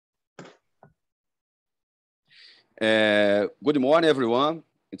Good morning, everyone.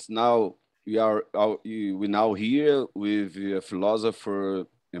 It's now we now here with philosopher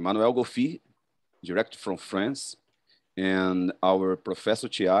Emmanuel Goffi, direct from France, and our professor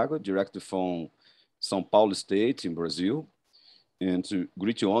Thiago, direct from São Paulo State in Brazil. And it's a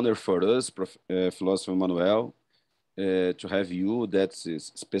great honor for us, philosopher Emmanuel, to have you that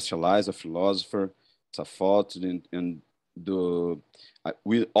is specialized a philosopher, it's a thought, and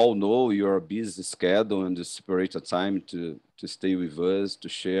we all know your busy schedule and separate a time to stay with us, to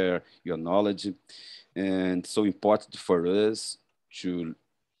share your knowledge. And so important for us to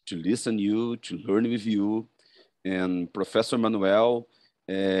listen you, to learn with you. And Professor Manuel,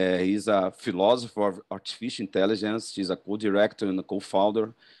 he's a philosopher of artificial intelligence. He's a co-director and a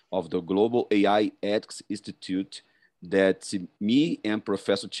co-founder of the Global AI Ethics Institute that me and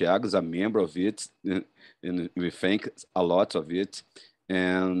Professor Thiago is a member of it, and we think a lot of it.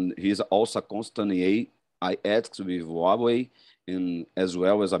 And he's also a constant AI ethics with Huawei, and as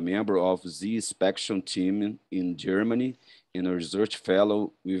well as a member of the Spectrum team in Germany, and a research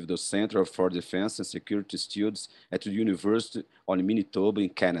fellow with the Center for Defense and Security Studies at the University of Manitoba in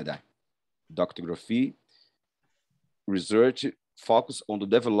Canada. Dr. Goffi research focus on the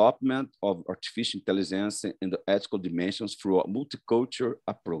development of artificial intelligence and the ethical dimensions through a multicultural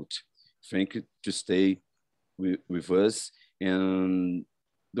approach. Thank you to stay with us, and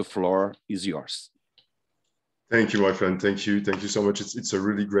the floor is yours. Thank you, my friend. Thank you. Thank you so much. It's a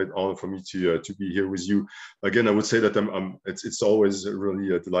really great honor for me to be here with you. Again, I would say that it's always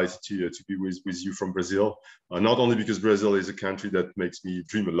really delighted to be with you from Brazil. Not only because Brazil is a country that makes me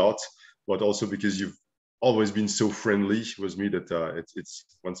dream a lot, but also because you've always been so friendly with me that it's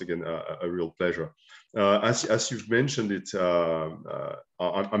once again a real pleasure. As you've mentioned it,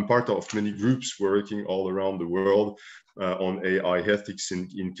 I'm part of many groups working all around the world on AI ethics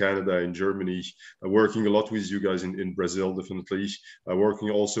in Canada, in Germany, working a lot with you guys in Brazil, definitely, working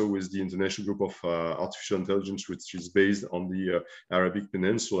also with the International Group of Artificial Intelligence, which is based on the Arabic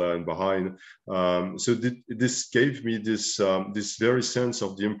Peninsula and Bahrain. So this gave me this very sense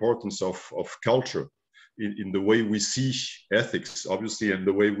of the importance of culture in the way we see ethics, obviously, and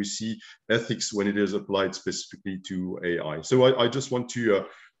the way we see ethics when it is applied specifically to AI. So I just want to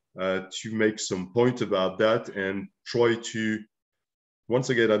make some point about that and try to, once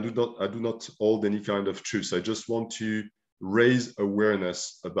again, I do not hold any kind of truth. I just want to raise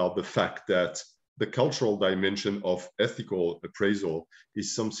awareness about the fact that the cultural dimension of ethical appraisal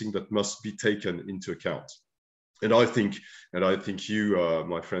is something that must be taken into account. And I think you,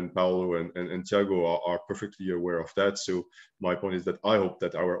 my friend Paulo and Thiago are perfectly aware of that. So my point is that I hope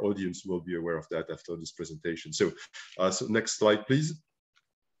that our audience will be aware of that after this presentation. So, so next slide, please.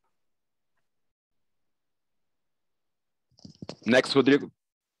 Next, Rodrigo.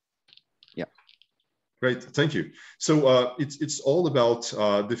 Yeah. Great, thank you. So it's all about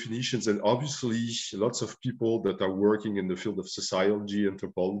definitions, and obviously lots of people that are working in the field of sociology,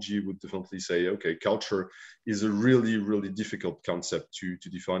 anthropology would definitely say, okay, culture is a really, really difficult concept to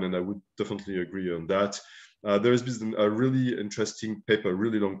define, and I would definitely agree on that. There has been a really interesting paper,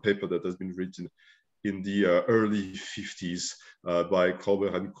 really long paper that has been written in the early 50s by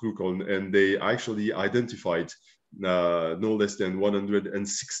Kolber and Krukon, and they actually identified no less than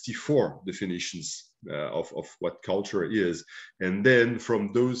 164 definitions of what culture is. And then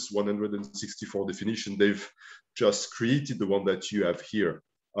from those 164 definitions, they've just created the one that you have here.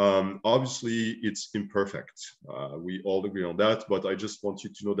 Obviously, it's imperfect. We all agree on that, but I just want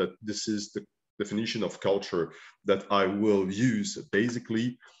you to know that this is the definition of culture that I will use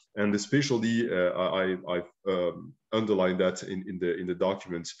basically. And especially, I've underlined that in the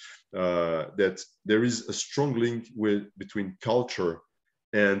document, that there is a strong link between culture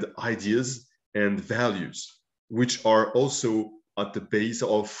and ideas and values, which are also at the base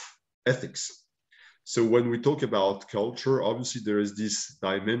of ethics. So when we talk about culture, obviously there is this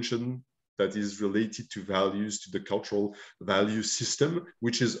dimension that is related to values, to the cultural value system,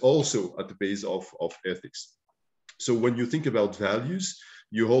 which is also at the base of ethics. So when you think about values,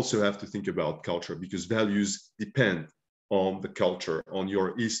 you also have to think about culture, because values depend on the culture, on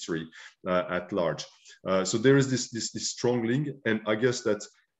your history at large. So there is this strong link, and I guess that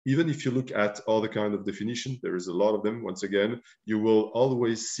even if you look at other kind of definition, there is a lot of them, once again, you will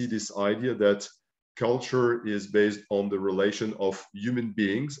always see this idea that culture is based on the relation of human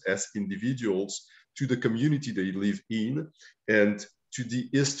beings as individuals to the community they live in, and to the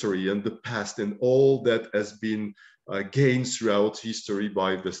history and the past and all that has been gained throughout history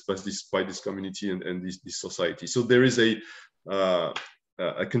by this community and this society. So there is a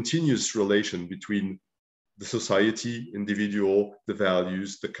continuous relation between the society, individual, the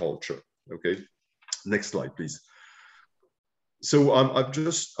values, the culture. Okay, next slide, please. So I've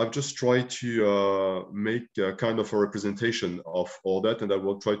just tried to make a kind of a representation of all that, and I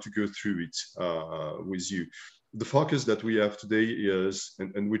will try to go through it with you. The focus that we have today is,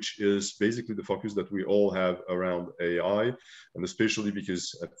 and which is basically the focus that we all have around AI, and especially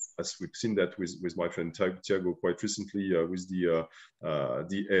because, as we've seen that with my friend Thiago quite recently with the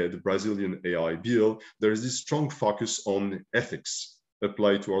Brazilian AI bill, there is this strong focus on ethics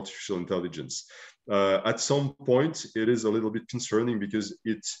applied to artificial intelligence. At some point, it is a little bit concerning because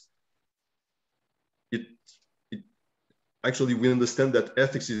it actually, we understand that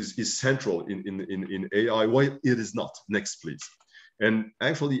ethics is central in AI. Why it is not? Next, please. And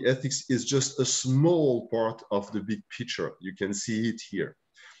actually, ethics is just a small part of the big picture. You can see it here.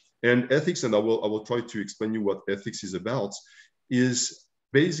 And ethics, and I will try to explain you what ethics is about, is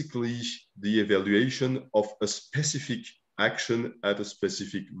basically the evaluation of a specific action at a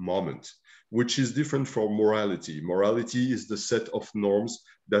specific moment, which is different from morality. Morality is the set of norms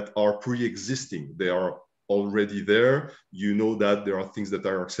that are pre-existing. They are already there. You know that there are things that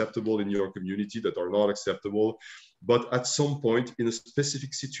are acceptable in your community that are not acceptable. But at some point in a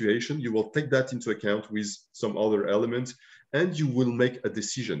specific situation, you will take that into account with some other element, and you will make a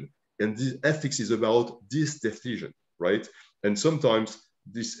decision. And this ethics is about this decision, right? And sometimes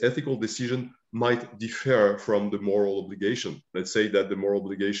this ethical decision might differ from the moral obligation. Let's say that the moral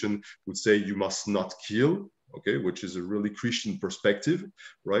obligation would say you must not kill, okay, which is a really Christian perspective,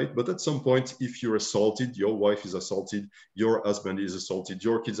 right? But at some point, if you're assaulted, your wife is assaulted, your husband is assaulted,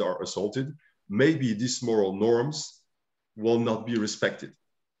 your kids are assaulted, maybe these moral norms will not be respected.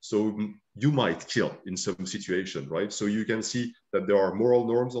 So you might kill in some situation, right? So you can see that there are moral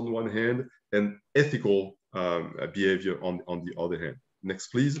norms on one hand and ethical behavior on the other hand. Next,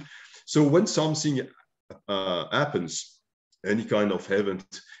 please. So when something happens, any kind of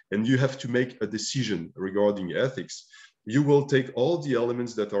event, and you have to make a decision regarding ethics, you will take all the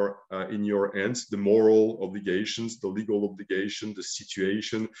elements that are in your hands, the moral obligations, the legal obligation, the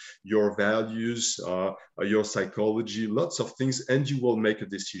situation, your values, your psychology, lots of things, and you will make a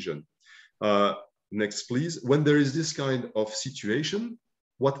decision. Next, please. When there is this kind of situation,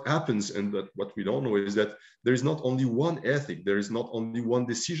 what happens, and that what we don't know, is that there is not only one ethic, there is not only one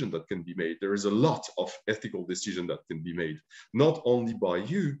decision that can be made. There is a lot of ethical decision that can be made, not only by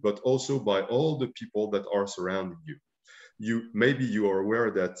you, but also by all the people that are surrounding you. Maybe you are aware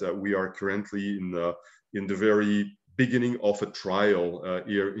that we are currently in the very beginning of a trial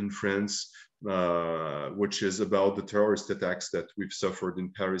here in France, which is about the terrorist attacks that we've suffered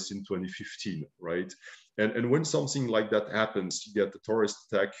in Paris in 2015, right? And when something like that happens, you get the terrorist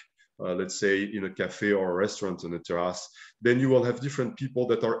attack, let's say in a cafe or a restaurant on a terrace, then you will have different people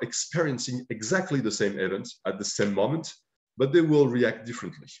that are experiencing exactly the same event at the same moment, but they will react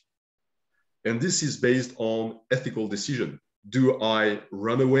differently. And this is based on ethical decision. Do I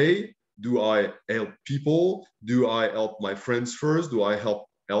run away? Do I help people? Do I help my friends first? Do I help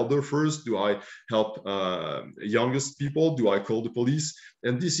elder first? Do I help youngest people? Do I call the police?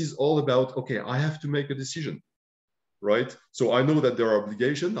 And this is all about, okay, I have to make a decision, right? So I know that there are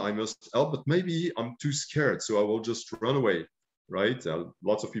obligations, I must help, but maybe I'm too scared, so I will just run away, right?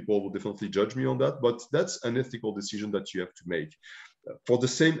 Lots of people will definitely judge me on that, but that's an ethical decision that you have to make. For the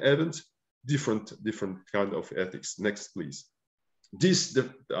same event, different kind of ethics. Next, please. This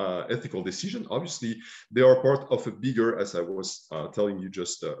ethical decision, obviously, they are part of a bigger, as I was telling you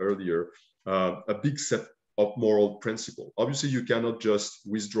just earlier, a big set of moral principle. Obviously, you cannot just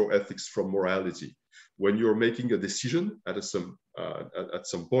withdraw ethics from morality. When you're making a decision at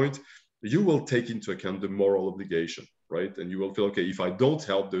some point, you will take into account the moral obligation, right? And you will feel, okay, if I don't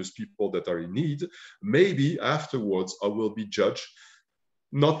help those people that are in need, maybe afterwards I will be judged,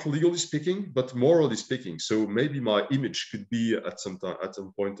 not legally speaking, but morally speaking. So maybe my image could be at some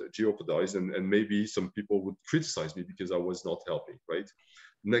point jeopardized, and maybe some people would criticize me because I was not helping, right?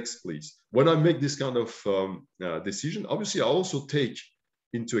 Next, please. When I make this kind of decision, obviously I also take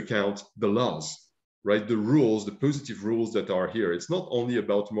into account the laws, right? The rules, the positive rules that are here. It's not only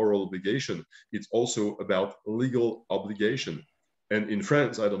about moral obligation, it's also about legal obligation. And in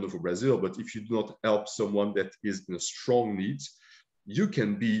France, I don't know for Brazil, but if you do not help someone that is in a strong need, you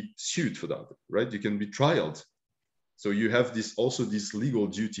can be sued for that, right? You can be trialed. So you have also this legal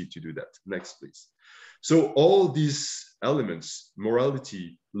duty to do that. Next, please. So all these elements,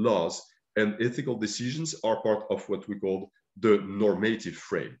 morality, laws, and ethical decisions are part of what we call the normative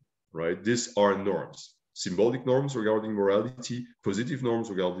frame, right? These are norms, symbolic norms regarding morality, positive norms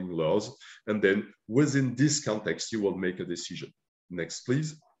regarding laws, and then within this context, you will make a decision. Next,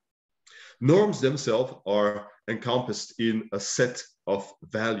 please. Norms themselves are encompassed in a set of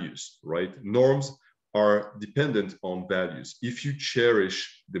values, right? Norms are dependent on values. If you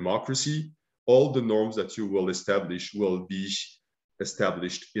cherish democracy, all the norms that you will establish will be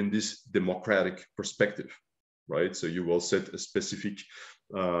established in this democratic perspective, right? So you will set a specific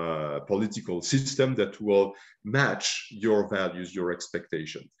political system that will match your values, your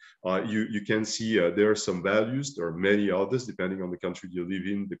expectation. You can see there are some values, there are many others, depending on the country you live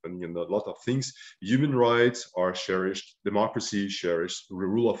in, depending on a lot of things. Human rights are cherished, democracy is cherished, the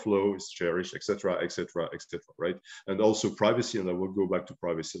rule of law is cherished, etc., etc., etc., right? And also privacy, and I will go back to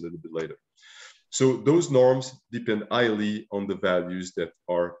privacy a little bit later. So those norms depend highly on the values that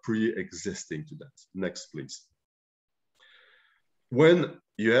are pre-existing to that. Next, please. When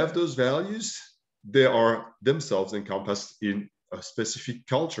you have those values, they are themselves encompassed in a specific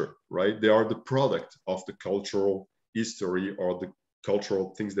culture, right? They are the product of the cultural history or the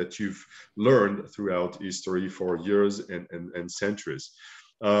cultural things that you've learned throughout history for years and centuries.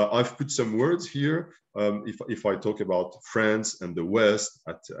 I've put some words here. If I talk about France and the West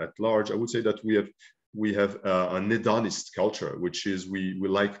at large, I would say that we have an hedonist culture, which is we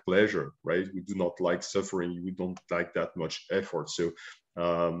like pleasure, right? We do not like suffering. We don't like that much effort. So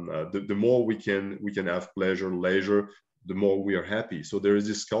the more we can have pleasure, leisure, the more we are happy. So there is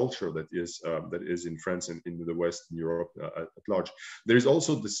this culture that is in France and in the West, in Europe at large. There is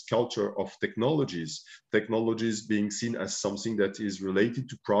also this culture of technologies being seen as something that is related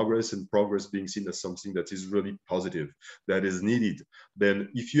to progress, and progress being seen as something that is really positive, that is needed. Then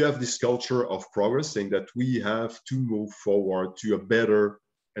if you have this culture of progress, saying that we have to move forward to a better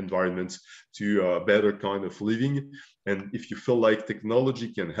environment, to a better kind of living, and if you feel like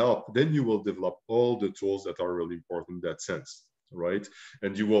technology can help, then you will develop all the tools that are really important in that sense, right?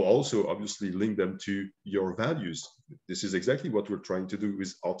 And you will also obviously link them to your values. This is exactly what we're trying to do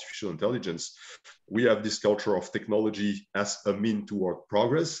with artificial intelligence. We have this culture of technology as a mean toward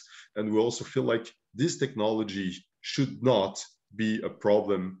progress, and we also feel like this technology should not be a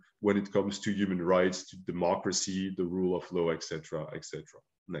problem when it comes to human rights, to democracy, the rule of law, etc., etc.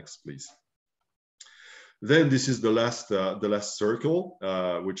 Next, please. Then this is the last circle,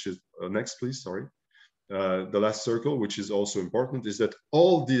 which is next, please. Sorry, the last circle, which is also important, is that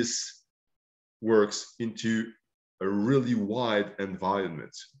all this works into a really wide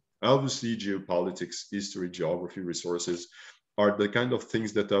environment. Obviously, geopolitics, history, geography, resources are the kind of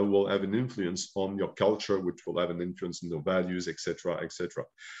things that will have an influence on your culture, which will have an influence on your values, etc., etc.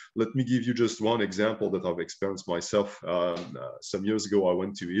 Let me give you just one example that I've experienced myself. Some years ago, I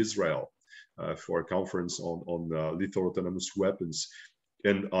went to Israel for a conference on lethal autonomous weapons.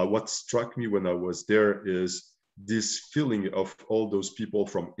 And what struck me when I was there is this feeling of all those people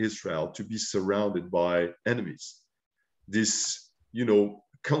from Israel to be surrounded by enemies. This,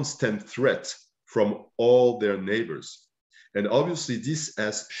 constant threat from all their neighbors. And obviously this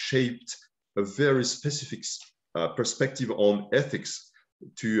has shaped a very specific perspective on ethics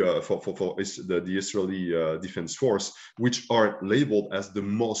for the Israeli Defense Force, which are labeled as the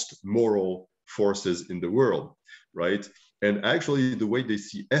most moral forces in the world, right? And actually the way they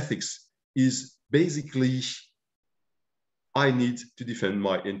see ethics is basically, I need to defend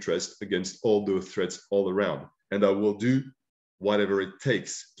my interest against all those threats all around, and I will do whatever it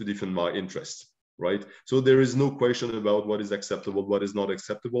takes to defend my interest, right? So there is no question about what is acceptable, what is not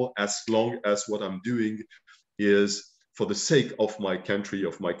acceptable, as long as what I'm doing is for the sake of my country,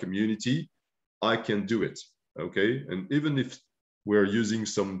 of my community, I can do it, okay? And even if we're using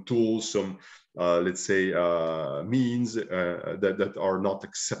some tools, some, let's say, means that are not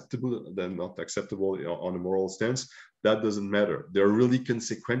acceptable, they're not acceptable on a moral stance, that doesn't matter. They're really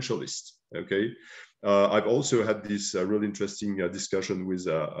consequentialist, okay? I've also had this really interesting discussion with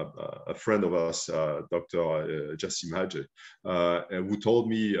a friend of us, Dr. Jassim Hadji, who told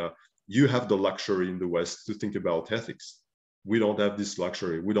me, you have the luxury in the West to think about ethics. We don't have this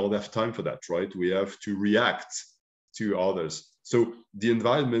luxury. We don't have time for that, right? We have to react to others. So the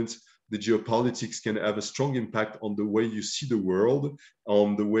environment, the geopolitics can have a strong impact on the way you see the world,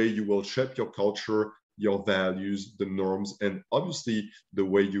 on the way you will shape your culture, your values, the norms, and obviously the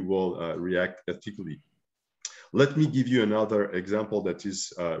way you will react ethically. Let me give you another example that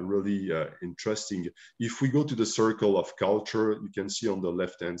is really interesting. If we go to the circle of culture, you can see on the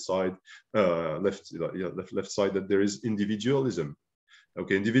left-hand side, left side, that there is individualism.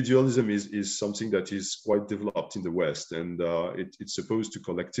 Okay, individualism is something that is quite developed in the West, and it's opposed to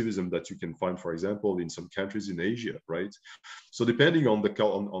collectivism that you can find, for example, in some countries in Asia, right? So depending on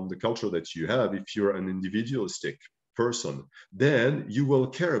the culture that you have, if you're an individualistic person, then you will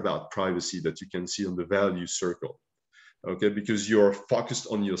care about privacy that you can see on the value circle, okay? Because you're focused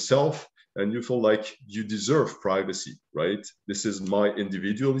on yourself, and you feel like you deserve privacy, right? This is my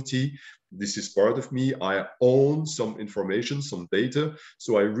individuality. This is part of me. I own some information, some data.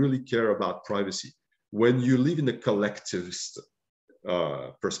 So I really care about privacy. When you live in a collectivist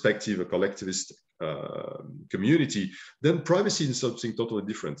perspective, a collectivist community, then privacy is something totally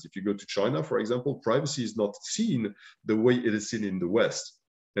different. If you go to China, for example, privacy is not seen the way it is seen in the West.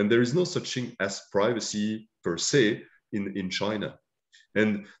 And there is no such thing as privacy per se in China.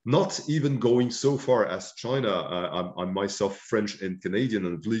 And not even going so far as China, I'm myself French and Canadian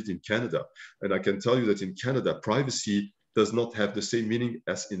and lived in Canada. And I can tell you that in Canada, privacy does not have the same meaning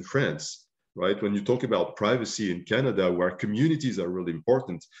as in France, right? When you talk about privacy in Canada, where communities are really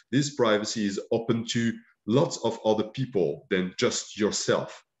important, this privacy is open to lots of other people than just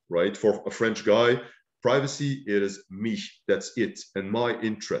yourself, right? For a French guy, privacy is me, that's it, and my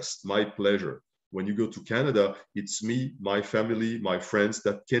interest, my pleasure. When you go to Canada, it's me, my family, my friends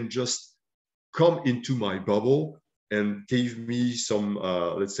that can just come into my bubble and give me some,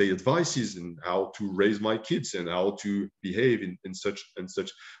 let's say, advices in how to raise my kids and how to behave in such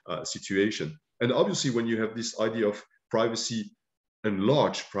situation. And obviously, when you have this idea of privacy and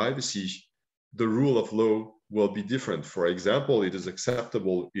large privacy, the rule of law will be different. For example, it is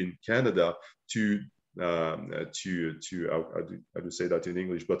acceptable in Canada to how do say that in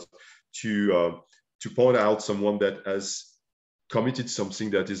English, but to point out someone that has committed something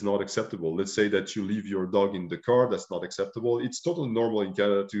that is not acceptable. Let's say that you leave your dog in the car, that's not acceptable. It's totally normal in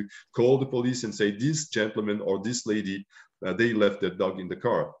Canada to call the police and say, this gentleman or this lady, they left their dog in the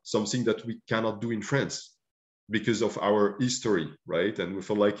car, something that we cannot do in France because of our history, right? And we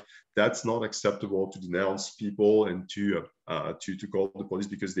feel like that's not acceptable to denounce people and to call the police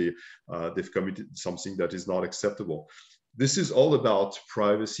because they've committed something that is not acceptable. This is all about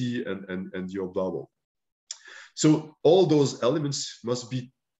privacy and your bubble. So all those elements must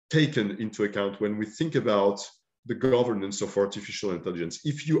be taken into account when we think about the governance of artificial intelligence.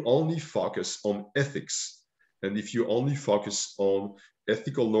 If you only focus on ethics, and if you only focus on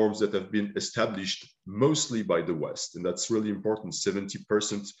ethical norms that have been established mostly by the West, and that's really important,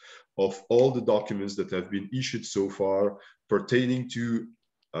 70% of all the documents that have been issued so far pertaining to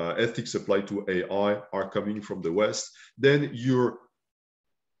ethics applied to AI are coming from the West, then you're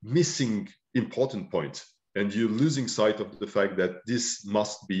missing important point. And you're losing sight of the fact that this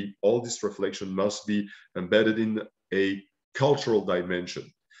must be, all this reflection must be embedded in a cultural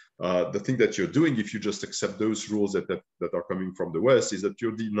dimension. The thing that you're doing, if you just accept those rules that are coming from the West, is that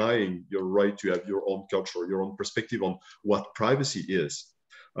you're denying your right to have your own culture, your own perspective on what privacy is.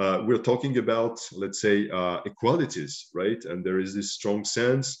 We're talking about, let's say, equalities, right? And there is this strong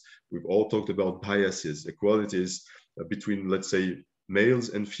sense, we've all talked about biases, equalities between, let's say, males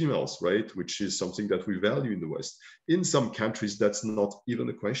and females, right? Which is something that we value in the West. In some countries, that's not even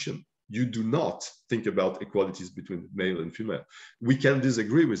a question. You do not think about equalities between male and female. We can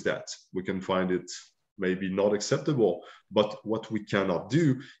disagree with that. We can find it maybe not acceptable, but what we cannot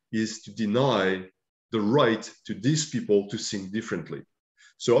do is to deny the right to these people to think differently.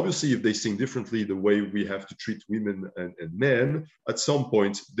 So obviously, if they think differently, the way we have to treat women and men, at some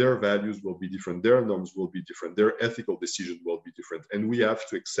point, their values will be different, their norms will be different, their ethical decision will be different. And we have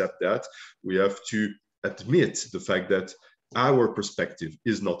to accept that. We have to admit the fact that our perspective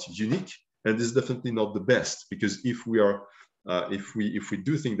is not unique and is definitely not the best, because if we are if we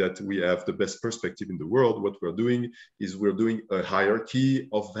do think that we have the best perspective in the world, what we're doing is we're doing a hierarchy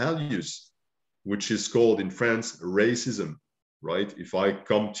of values, which is called in France racism, right? If I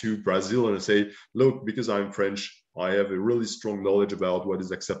come to Brazil and I say, look, because I'm French, I have a really strong knowledge about what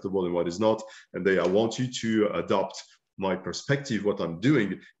is acceptable and what is not, and I want you to adopt my perspective, what I'm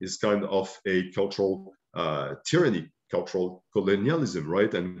doing is kind of a cultural tyranny, cultural colonialism,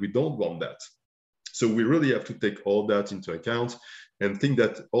 right? And we don't want that. So we really have to take all that into account and think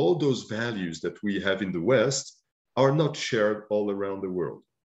that all those values that we have in the West are not shared all around the world,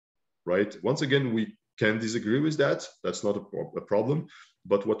 right? Once again, we can disagree with that. That's not a problem.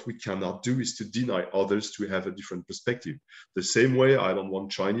 But what we cannot do is to deny others to have a different perspective. The same way, I don't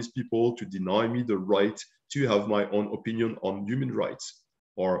want Chinese people to deny me the right to have my own opinion on human rights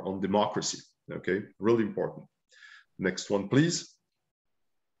or on democracy. Okay, really important. Next one, please.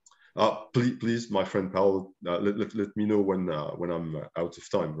 Please, my friend Paulo, let me know when I'm out of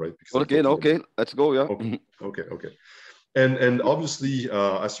time, right? Because okay, let's go. Yeah. Okay. And obviously,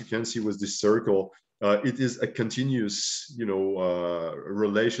 as you can see with this circle, it is a continuous,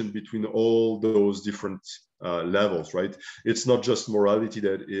 relation between all those different levels, right? It's not just morality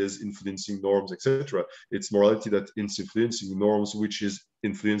that is influencing norms, etc. It's morality that is influencing norms, which is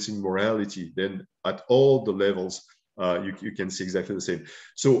influencing morality. Then at all the levels you can see exactly the same.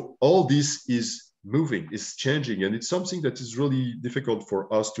 So all this is moving, is changing, and it's something that is really difficult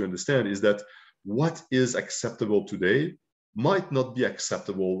for us to understand, is that what is acceptable today might not be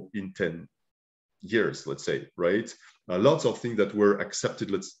acceptable in 10 years, let's say, right? Lots of things that were accepted,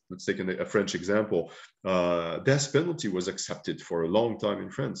 let's take a French example. Death penalty was accepted for a long time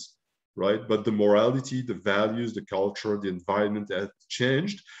in France, right? But the morality, the values, the culture, the environment had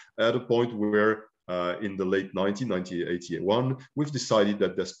changed at a point where in the late 1981, we've decided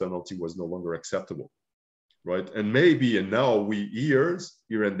that death penalty was no longer acceptable, right? And maybe, and now we hear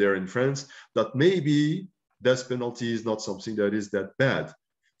here and there in France that maybe death penalty is not something that is that bad.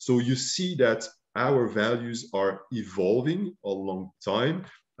 So you see that our values are evolving a long time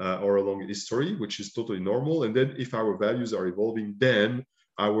or along history, which is totally normal. And then if our values are evolving, then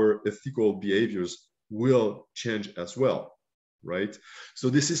our ethical behaviors will change as well, right? So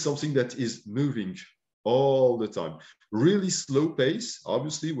this is something that is moving all the time. Really slow pace.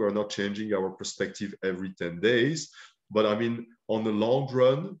 Obviously, we're not changing our perspective every 10 days, but I mean, on the long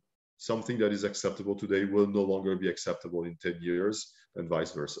run, something that is acceptable today will no longer be acceptable in 10 years and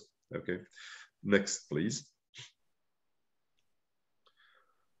vice versa, okay? Next, please.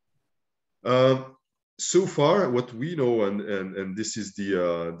 So far, what we know, and this is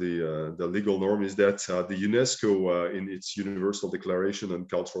the legal norm, is that the UNESCO, in its Universal Declaration on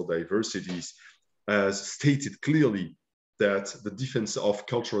Cultural Diversities, has stated clearly that the defense of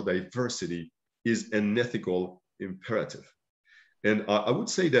cultural diversity is an ethical imperative. And I would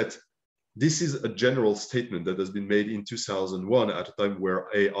say that this is a general statement that has been made in 2001 at a time where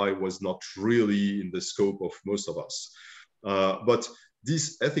AI was not really in the scope of most of us. But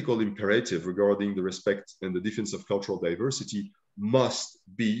this ethical imperative regarding the respect and the defense of cultural diversity must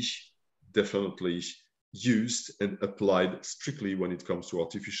be definitely used and applied strictly when it comes to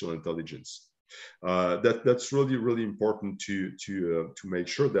artificial intelligence. That's really, really important to make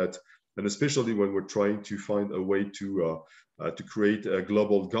sure that, and especially when we're trying to find a way to create a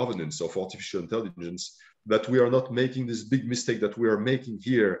global governance of artificial intelligence, that we are not making this big mistake that we are making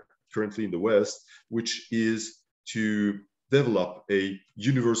here currently in the West, which is to develop a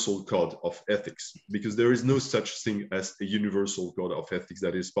universal code of ethics, because there is no such thing as a universal code of ethics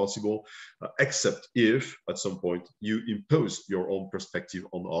that is possible, except if at some point you impose your own perspective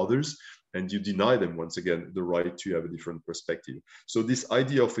on others and you deny them, once again, the right to have a different perspective. So this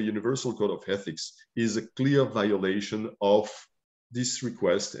idea of a universal code of ethics is a clear violation of this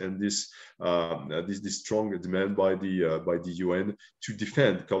request and this strong demand by the UN to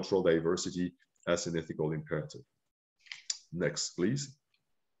defend cultural diversity as an ethical imperative. Next, please.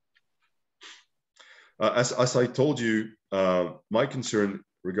 As I told you, my concern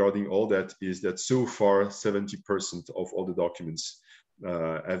regarding all that is that so far 70% of all the documents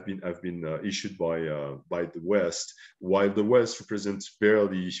have been issued by the West, while the West represents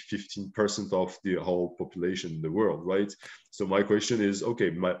barely 15% of the whole population in the world, right? So my question is,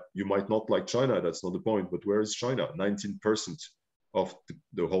 okay, you might not like China, that's not the point, but where is China? 19% of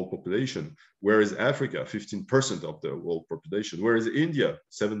the whole population. Where is Africa? 15% of the world population. Where is India?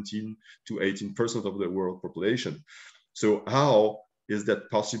 17 to 18% of the world population. So how is that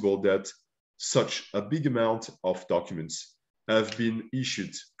possible that such a big amount of documents have been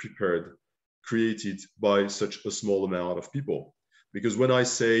issued, prepared, created by such a small amount of people? Because when I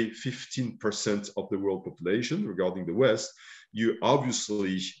say 15% of the world population regarding the West, you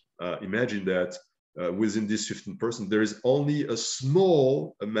obviously imagine that within this 15%, there is only a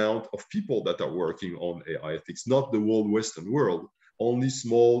small amount of people that are working on AI ethics, not the whole Western world, only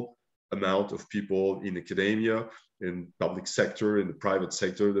small amount of people in academia, in public sector, in the private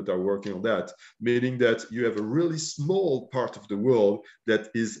sector that are working on that, meaning that you have a really small part of the world that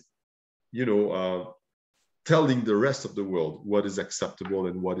is, telling the rest of the world what is acceptable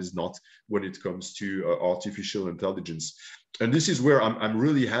and what is not when it comes to artificial intelligence. And this is where I'm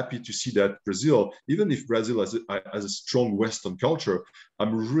really happy to see that Brazil, even if Brazil has a strong Western culture,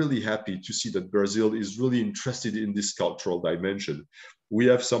 I'm really happy to see that Brazil is really interested in this cultural dimension. We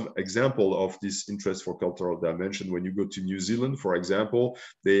have some example of this interest for cultural dimension. When you go to New Zealand, for example,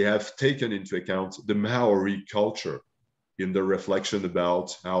 they have taken into account the Maori culture in the reflection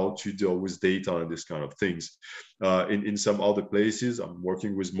about how to deal with data and this kind of things. In some other places, I'm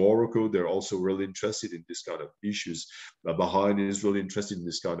working with Morocco, they're also really interested in this kind of issues. Bahrain is really interested in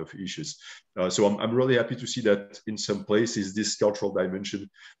this kind of issues. So I'm really happy to see that in some places, this cultural dimension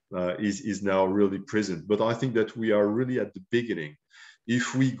is now really present. But I think that we are really at the beginning.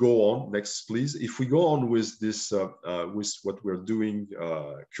 If we go on, next please, if we go on with this, with what we're doing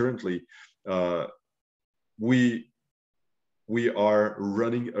currently, we are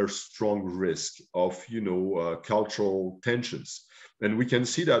running a strong risk of, cultural tensions. And we can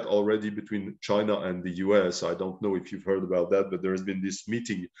see that already between China and the US. I don't know if you've heard about that, but there has been this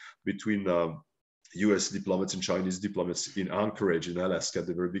meeting between US diplomats and Chinese diplomats in Anchorage in Alaska at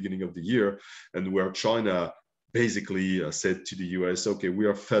the very beginning of the year, and where China basically said to the US, okay, we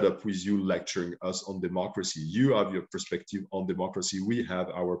are fed up with you lecturing us on democracy. You have your perspective on democracy. We have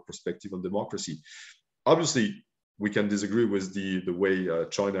our perspective on democracy. Obviously, we can disagree with the way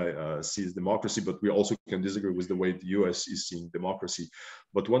China sees democracy, but we also can disagree with the way the US is seeing democracy.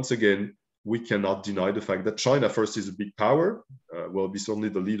 But once again, we cannot deny the fact that China first is a big power, will be certainly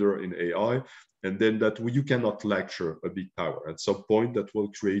the leader in AI, and then that you cannot lecture a big power. At some point, that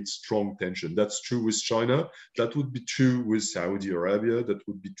will create strong tension. That's true with China. That would be true with Saudi Arabia. That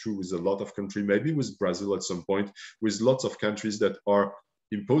would be true with a lot of countries, maybe with Brazil at some point, with lots of countries that are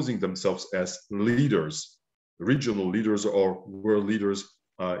imposing themselves as leaders, regional leaders or world leaders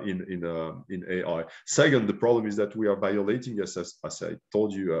in AI. Second, the problem is that we are violating, as I told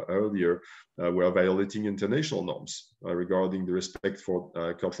you earlier, we are violating international norms regarding the respect for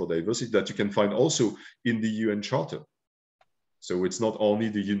cultural diversity that you can find also in the UN Charter. So it's not only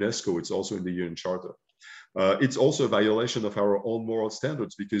the UNESCO, it's also in the UN Charter. It's also a violation of our own moral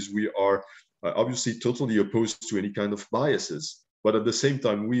standards because we are obviously totally opposed to any kind of biases. But at the same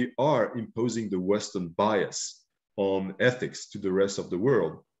time, we are imposing the Western bias on ethics to the rest of the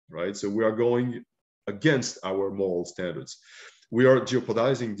world, right? So we are going against our moral standards. We are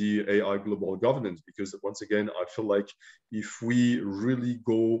jeopardizing the AI global governance because, once again, I feel like if we really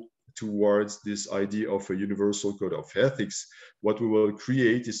go towards this idea of a universal code of ethics, what we will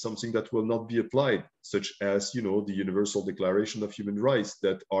create is something that will not be applied, such as, the Universal Declaration of Human Rights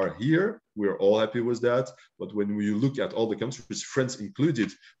that are here. We're all happy with that. But when we look at all the countries, France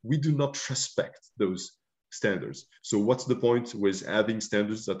included, we do not respect those standards. So what's the point with having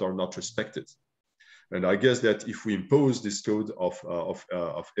standards that are not respected? And I guess that if we impose this code of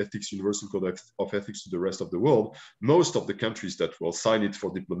ethics, universal code of ethics to the rest of the world, most of the countries that will sign it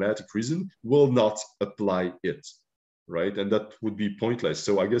for diplomatic reason will not apply it, right? And that would be pointless.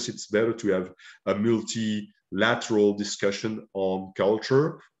 So I guess it's better to have a multilateral discussion on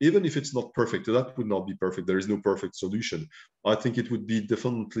culture, even if it's not perfect. That would not be perfect. There is no perfect solution. I think it would be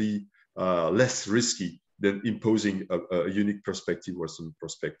definitely less risky than imposing a unique perspective or some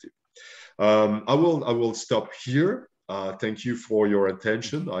perspective. I will stop here. Thank you for your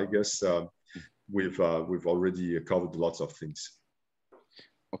attention. I guess we've already covered lots of things.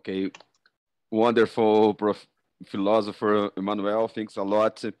 Okay, wonderful, Philosopher Emmanuel. Thanks a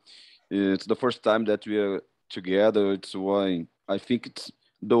lot. It's the first time that we are together. It's one. I think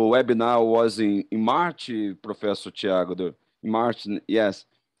the webinar was in March, Professor Thiago. In March, yes.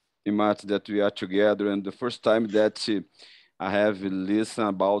 In March that we are together, and the first time that I have listened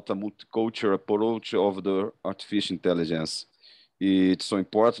about a multicultural approach of the artificial intelligence. It's so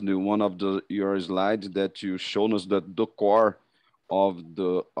important. One of your slides that you showed us that the core of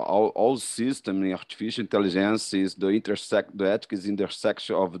all system in artificial intelligence is the ethics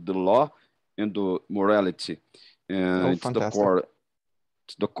intersection of the law and the morality, and it's fantastic. the core.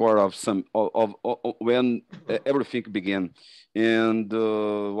 The core of when everything began, and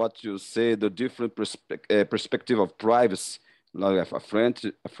what you say, the different perspective of privacy, like a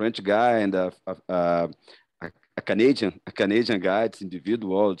French guy and a Canadian guy, it's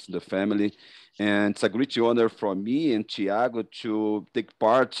individual, it's the family, and it's a great honor for me and Thiago to take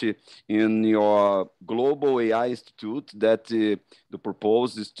part in your Global AI Institute that the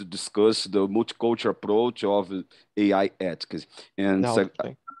purpose is to discuss the multicultural approach of AI ethics. And,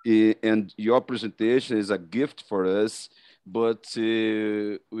 and your presentation is a gift for us, but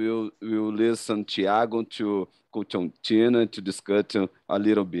we'll listen Thiago to continue to discuss a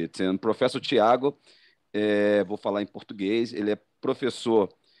little bit. And Professor Thiago, vou falar em português, ele é professor,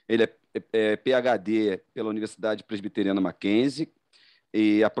 ele é PhD pela Universidade Presbiteriana Mackenzie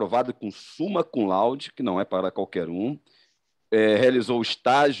e aprovado com summa cum laude, que não é para qualquer um. Realizou o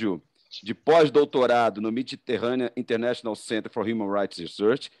estágio de pós-doutorado no Mediterranean International Center for Human Rights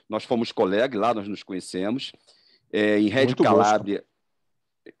Research. Nós fomos colegas, lá nós nos conhecemos, em Reggio Calabria,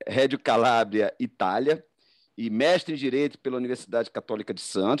 Itália, e mestre em Direito pela Universidade Católica de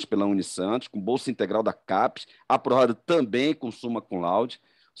Santos, pela Unisantos, com bolsa integral da CAPES, aprovado também com summa cum laude,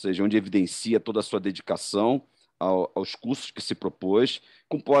 ou seja, onde evidencia toda a sua dedicação aos cursos que se propôs,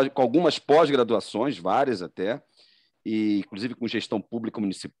 com algumas pós-graduações, várias até, e inclusive com gestão pública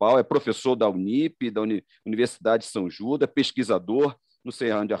municipal, é professor da Unip, da Universidade de São Judas, pesquisador, não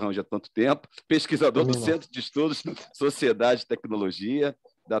sei onde arranja tanto tempo, pesquisador do Centro de Estudos Sociedade e Tecnologia,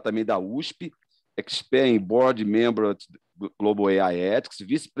 também da USP, expert em board member Global AI Ethics,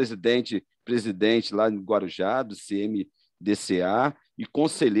 vice-presidente, presidente lá em Guarujá, do CMDCA, e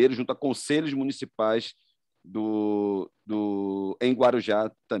conselheiro junto a conselhos municipais em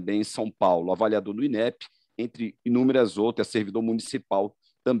Guarujá, também em São Paulo, avaliador do INEP, entre inúmeras outras, servidor municipal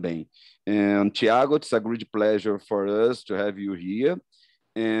também. And Thiago, it's a great pleasure for us to have you here,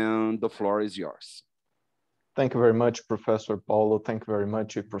 and the floor is yours. Thank you very much, Professor Paulo. Thank you very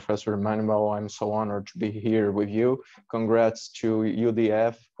much, Professor Emmanuel. I'm so honored to be here with you. Congrats to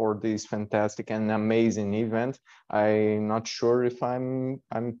UDF for this fantastic and amazing event. I'm not sure if I'm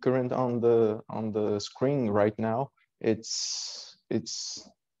current on the screen right now. It's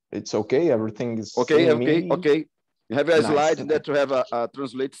okay. Everything is okay. You have a nice. Slide that you have a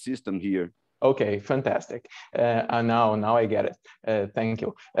translate system here. Okay, fantastic. Now I get it. Thank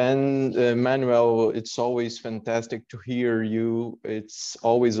you. And Emmanuel, it's always fantastic to hear you. It's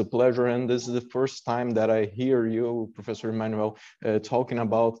always a pleasure. And this is the first time that I hear you, Professor Emmanuel, talking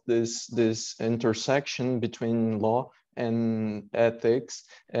about this intersection between law and ethics,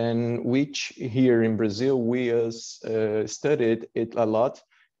 and which here in Brazil, we studied it a lot.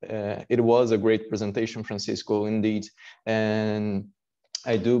 It was a great presentation, Francisco, indeed. And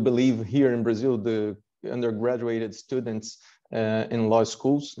I do believe here in Brazil, the undergraduate students in law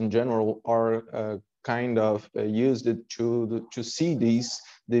schools in general are kind of used to see these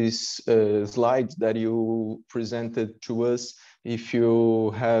slides that you presented to us. If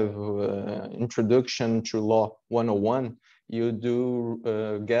you have introduction to law 101, you do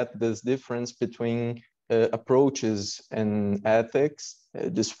get this difference between approaches and ethics,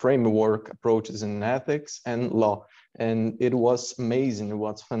 this framework approaches in ethics and law. And it was amazing. It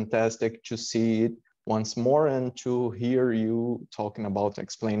was fantastic to see it once more and to hear you talking about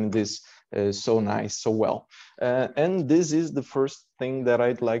explaining this so nice, so well. And this is the first thing that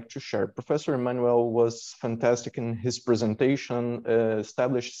I'd like to share. Professor Emmanuel was fantastic in his presentation,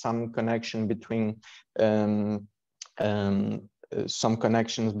 established some connection between some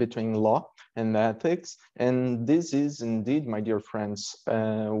connections between law and ethics. And this is indeed, my dear friends,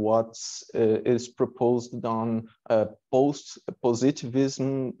 what is proposed on a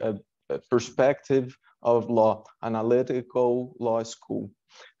post-positivism perspective of law, analytical law school.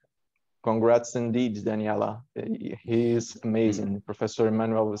 Congrats indeed, Daniela. He is amazing. Professor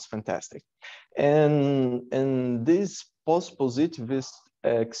Emmanuel was fantastic. And this post-positivist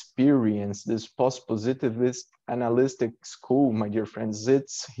experience, this post-positivist analytic school, my dear friends,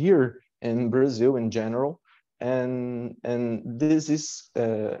 it's here in Brazil in general, and this is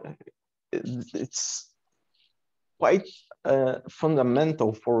it's quite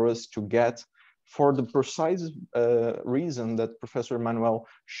fundamental for us to get, for the precise reason that Professor Emmanuel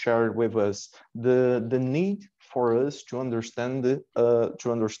shared with us, the need for us to understand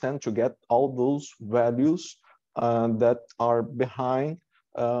to get all those values that are behind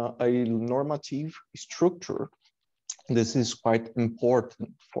a normative structure. This is quite important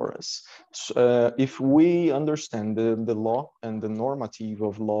for us. So, if we understand the law and the normative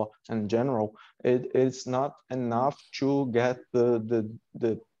of law in general, it's not enough to get the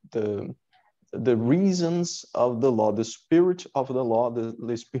reasons of the law, the spirit of the law,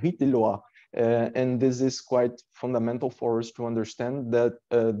 the spirit de loi. And this is quite fundamental for us to understand that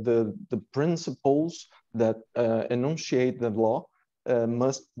the principles that enunciate the law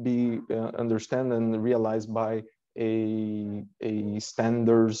must be understood and realized by a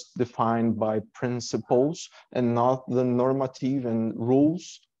standards defined by principles and not the normative and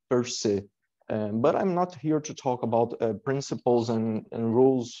rules per se. But I'm not here to talk about principles and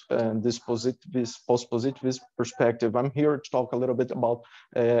rules and this post-positivist perspective. I'm here to talk a little bit about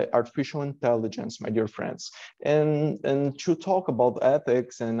artificial intelligence, my dear friends. And to talk about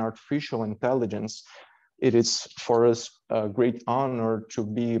ethics and artificial intelligence, it is for us a great honor to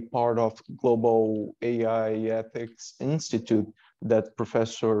be part of Global AI Ethics Institute that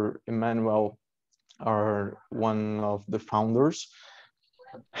Professor Emmanuel are one of the founders.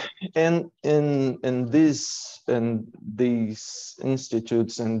 And in these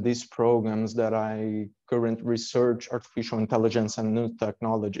institutes and these programs that I currently research artificial intelligence and new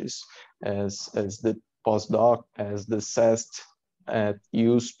technologies as the postdoc, as the CEST at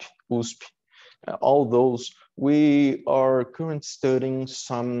USP, all those, we are currently studying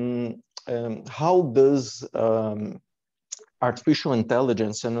some, how does artificial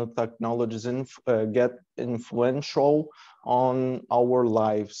intelligence and new technologies get influential on our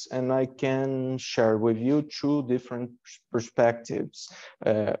lives. And I can share with you two different perspectives.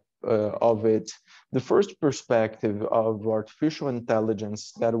 of it. The first perspective of artificial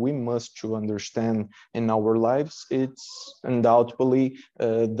intelligence that we must to understand in our lives, it's undoubtedly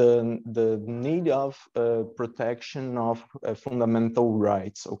the need of protection of fundamental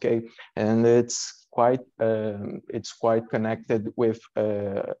rights, okay? And it's quite connected with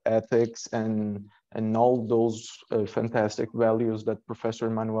ethics and all those fantastic values that Professor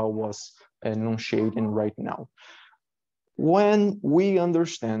Emmanuel was enunciating right now. When we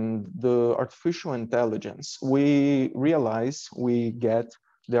understand the artificial intelligence, we realize we get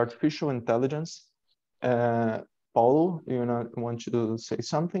the artificial intelligence. Paulo, you want to say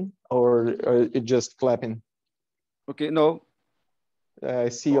something, or it just clapping? Okay, no. I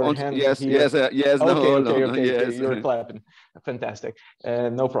see your hands yes, here. yes, Okay, you're clapping. Fantastic,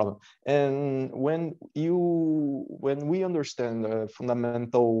 no problem. And when we understand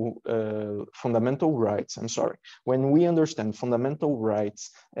fundamental rights, when we understand fundamental rights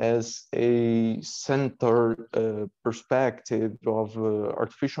as a center perspective of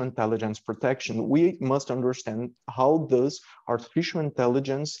artificial intelligence protection, we must understand how does artificial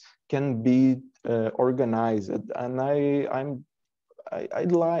intelligence can be organized. And I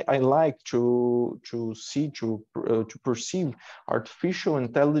like to perceive artificial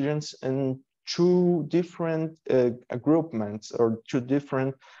intelligence in two different groupments or two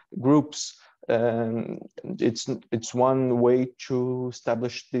different groups. It's one way to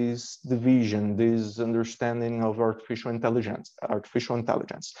establish this division, this understanding of artificial intelligence.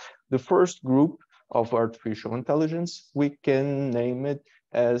 The first group of artificial intelligence, we can name it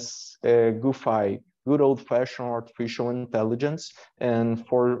as Goffi, good old-fashioned artificial intelligence. And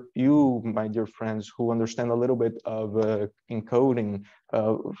for you, my dear friends, who understand a little bit of encoding,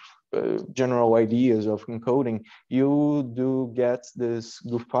 general ideas of encoding, you do get this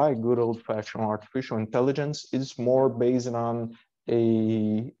Goffi, good old-fashioned artificial intelligence. Is more based on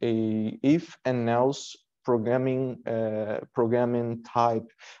a if and else programming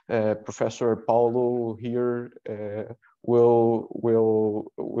type. Professor Paulo here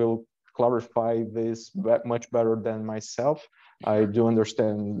will clarify this much better than myself. I do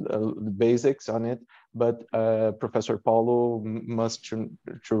understand the basics on it, but Professor Paulo must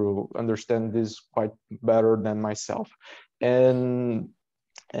to understand this quite better than myself.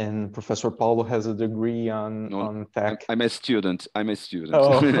 And Professor Paulo has a degree on tech. I'm a student.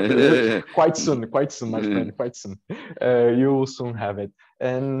 Oh, quite soon, my friend, quite soon. You will soon have it.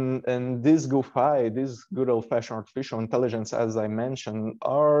 And this Goffi, this good old-fashioned artificial intelligence, as I mentioned,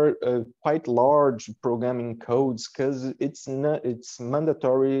 are quite large programming codes, because it's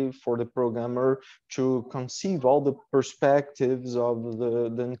mandatory for the programmer to conceive all the perspectives of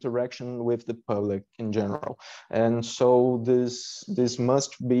the interaction with the public in general. And so this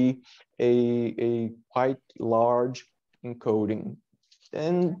must be a quite large encoding.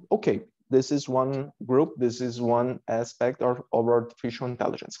 And okay, this is one group, this is one aspect of artificial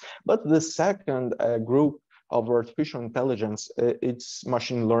intelligence. But the second group of artificial intelligence, it's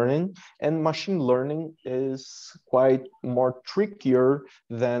machine learning, and machine learning is quite more trickier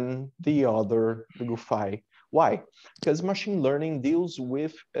than the other Goffi. Why? Because machine learning deals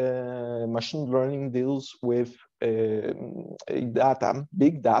with data,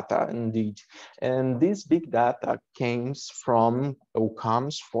 big data indeed, and this big data comes from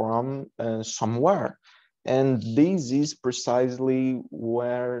somewhere. And this is precisely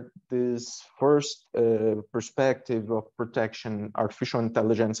where this first perspective of protection, artificial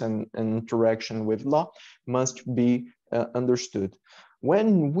intelligence and interaction with law must be understood.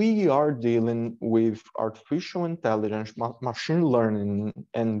 When we are dealing with artificial intelligence, machine learning,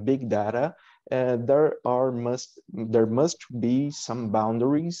 and big data, there must be some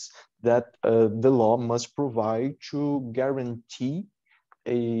boundaries that the law must provide to guarantee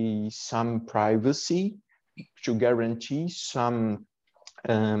some privacy, to guarantee some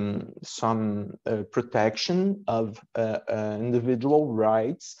protection of individual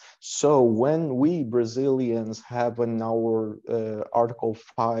rights. So when we Brazilians have in our Article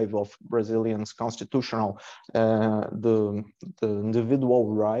 5 of Brazilian's constitutional the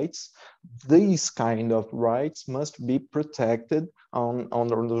individual rights, these kind of rights must be protected on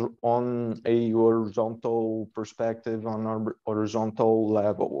a horizontal perspective, on a horizontal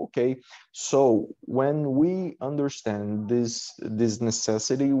level. Okay, so when we understand this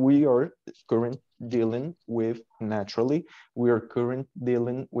necessity, we are currently dealing with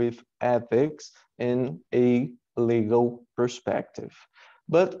ethics in a legal perspective.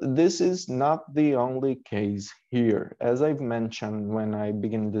 But this is not the only case here. As I've mentioned when I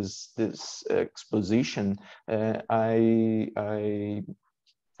begin this exposition, I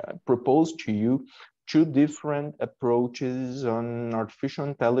propose to you two different approaches on artificial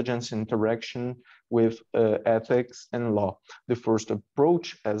intelligence interaction with ethics and law. The first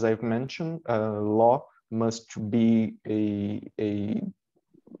approach, as I've mentioned, law must be a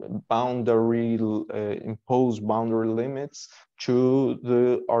boundary, impose boundary limits to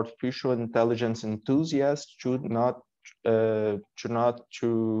the artificial intelligence enthusiast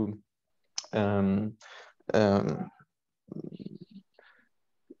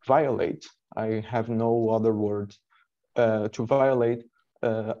violate, I have no other word, to violate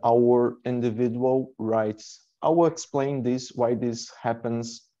our individual rights. I will explain this, why this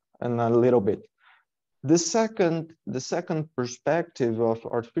happens in a little bit. The second perspective of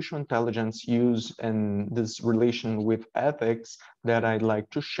artificial intelligence use and this relation with ethics that I'd like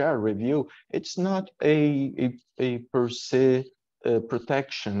to share with you, it's not a per se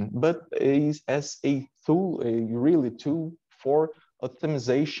protection, but as a tool, a really tool for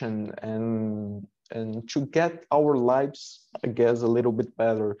optimization and to get our lives, I guess, a little bit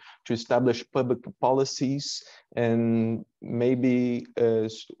better, to establish public policies, and maybe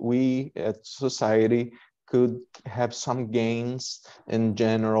we at society could have some gains in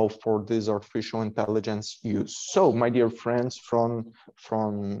general for this artificial intelligence use. So, my dear friends from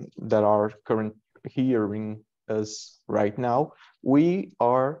that are currently hearing us right now, we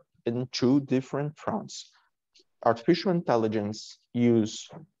are in two different fronts. Artificial intelligence use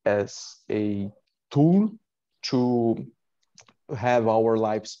as a tool to have our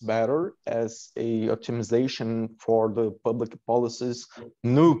lives better, as a optimization for the public policies,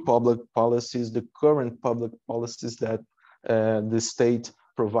 new public policies, the current public policies that the state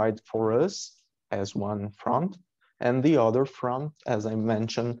provide for us as one front, and the other front, as I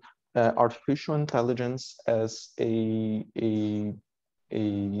mentioned, artificial intelligence as a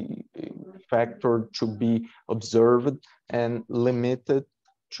factor to be observed and limited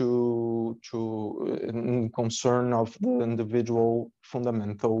to in concern of the individual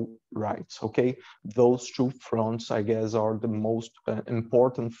fundamental rights. Okay, those two fronts, I guess, are the most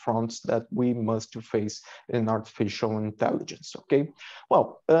important fronts that we must face in artificial intelligence. Okay,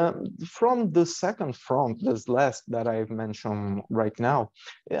 well, from the second front, this last that I've mentioned right now,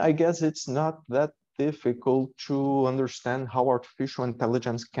 I guess it's not that difficult to understand how artificial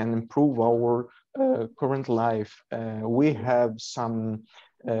intelligence can improve our current life. We have some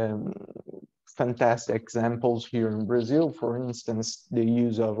fantastic examples here in Brazil. For instance, the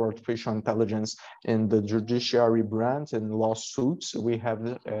use of artificial intelligence in the judiciary branch and lawsuits. We have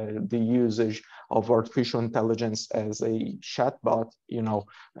the usage of artificial intelligence as a chatbot, you know,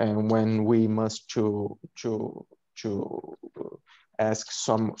 and when we must to ask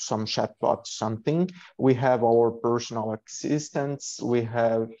some chatbot something. We have our personal assistants. We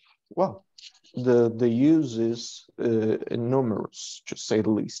have, well, the uses numerous, to say the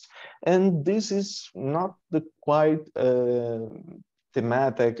least. And this is not the quite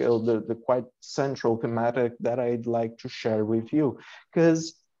thematic, or the quite central thematic that I'd like to share with you, because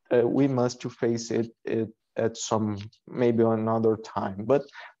we must to face it at some, maybe another time. But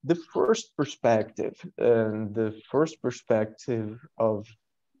the first perspective, of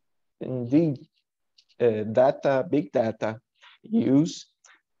indeed data, big data use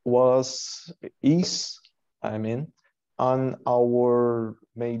is on our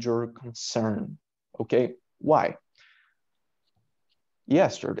major concern. Okay, why?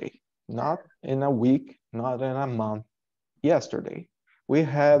 Yesterday, not in a week, not in a month, yesterday, we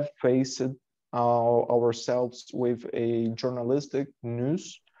have faced ourselves with a journalistic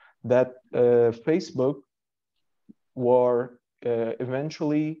news that Facebook were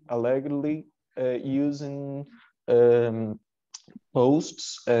eventually, allegedly, using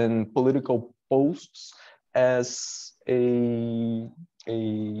posts and political posts as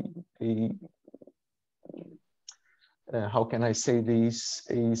how can I say this,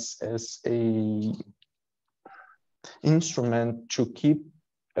 as a instrument to keep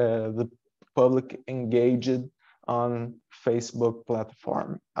the public engaged on Facebook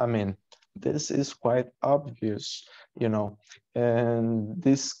platform. I mean, this is quite obvious, you know, and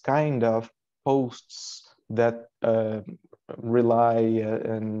this kind of posts that rely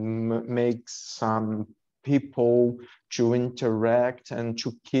and make some people to interact and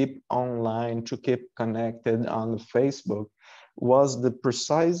to keep online, to keep connected on Facebook, was the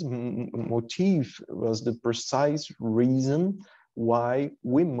precise motive, was the precise reason why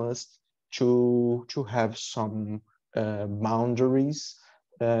we must to have some boundaries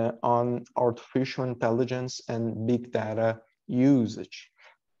on artificial intelligence and big data usage.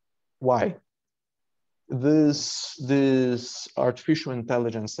 Why? This artificial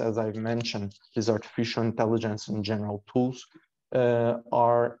intelligence, as I've mentioned, this artificial intelligence in general tools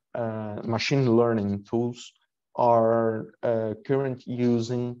are machine learning tools are currently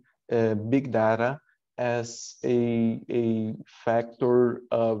using big data as a factor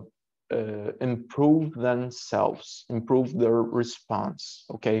of improve themselves, improve their response,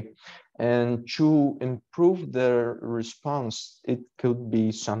 okay? And to improve their response, it could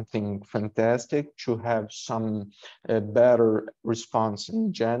be something fantastic to have some better response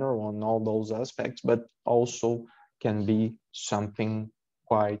in general on all those aspects, but also can be something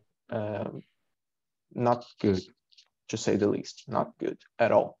quite not good, to say the least, not good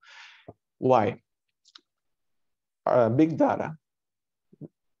at all. Why? Big data.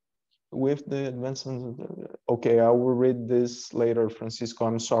 With the advancements, okay, I will read this later, Francisco.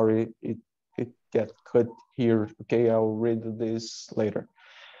 I'm sorry, it get cut here. Okay, I'll read this later.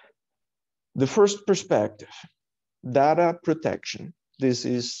 The first perspective, data protection. This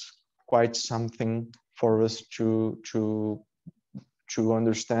is quite something for us to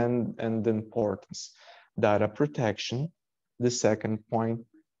understand and the importance. Data protection. The second point,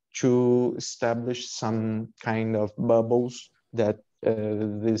 to establish some kind of bubbles that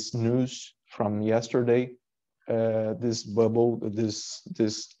this news from yesterday, this bubble, this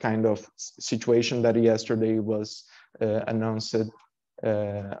kind of situation that yesterday was announced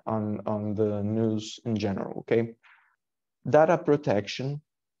on the news in general, okay? Data protection,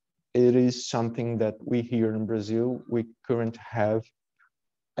 it is something that we here in Brazil, we currently have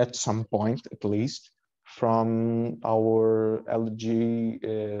at some point, at least, from our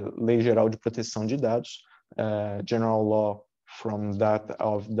LG, Lei Geral de Proteção de Dados, general law from that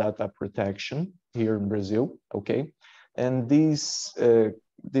of data protection here in Brazil, okay? And this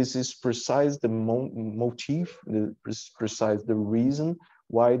is precise the motif, precise the reason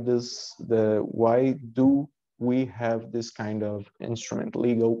why do we have this kind of instrument,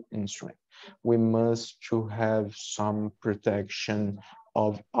 legal instrument? We must to have some protection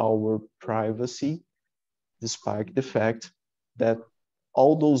of our privacy, despite the fact that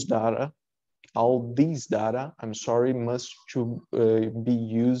all these data, I'm sorry, must to be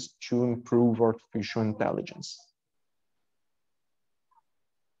used to improve artificial intelligence.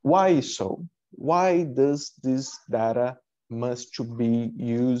 Why so? Why does this data must to be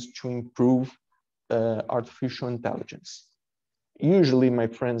used to improve artificial intelligence? Usually, my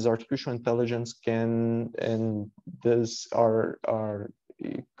friends, artificial intelligence can, and this are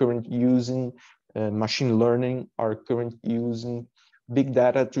currently using machine learning, are currently using big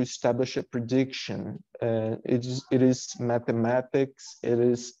data to establish a prediction. It is mathematics, it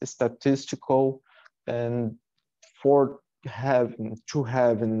is statistical, and to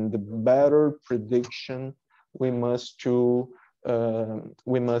having the better prediction, we must to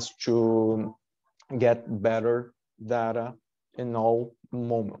get better data in all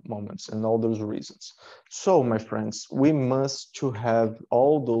moments and all those reasons. So, my friends, we must to have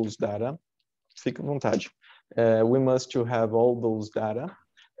all those data. Fique à vontade. We must to have all those data,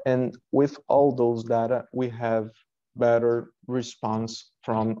 and with all those data, we have better response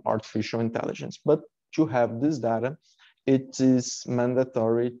from artificial intelligence. But to have this data, it is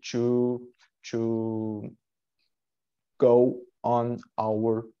mandatory to go on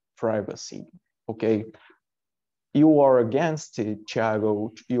our privacy. Okay. You are against it,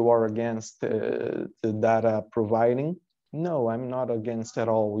 Thiago. You are against the data providing. No, I'm not against at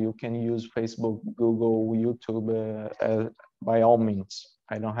all. You can use Facebook, Google, YouTube by all means.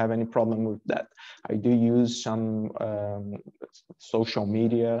 I don't have any problem with that. I do use some social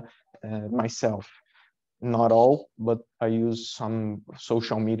media myself. Not all, but I use some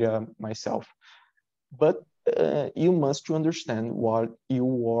social media myself. But you must understand what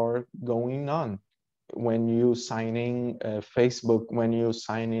you are going on. When you sign in Facebook, when you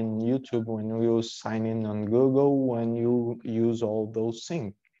sign in YouTube, when you sign in on Google, when you use all those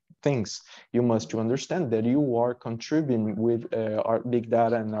things, you must understand that you are contributing with our big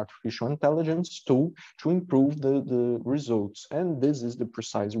data and artificial intelligence to improve the results. And this is the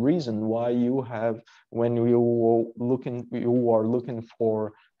precise reason why you have, when you are looking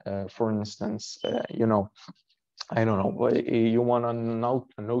for instance, you know, I don't know, you want a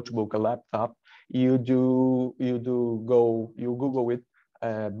notebook, a laptop, you Google it,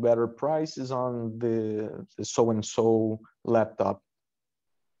 better prices on the so-and-so laptop.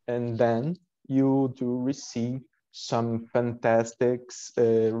 And then you do receive some fantastic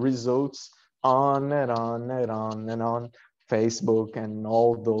results on and on and on and on Facebook and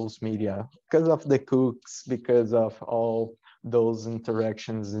all those media, because of the cookies, because of all those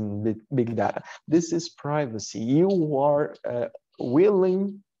interactions in big data. This is privacy. You are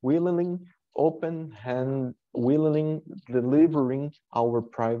willingly, open hand, willingly delivering our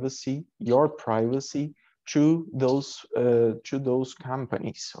privacy, your privacy, to those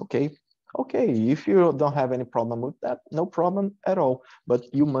companies. Okay, if you don't have any problem with that, no problem at all,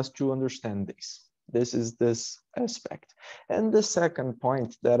 but you must to understand this. This is this aspect. And the second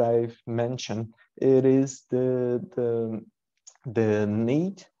point that I've mentioned, it is the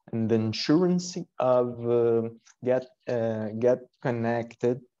need and the insurance of get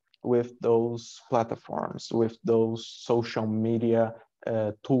connected with those platforms, with those social media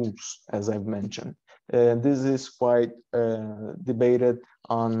tools, as I've mentioned. This is quite debated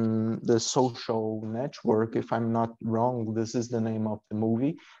on the Social Network. If I'm not wrong, this is the name of the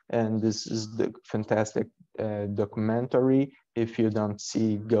movie, and this is the fantastic documentary. If you don't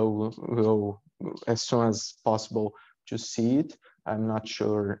see, go as soon as possible to see it. I'm not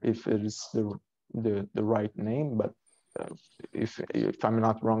sure if it is the right name, but if I'm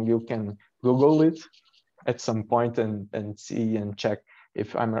not wrong, you can Google it at some point and see and check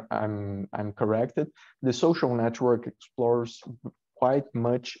if I'm corrected. The Social Network explores quite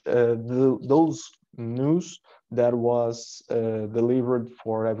much those news that was delivered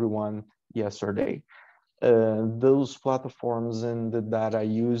for everyone yesterday. Those platforms and the data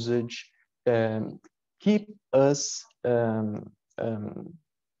usage keep us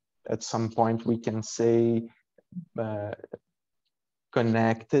at some point, we can say,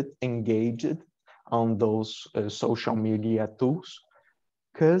 connected, engaged on those social media tools,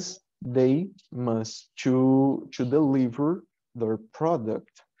 because they must to deliver their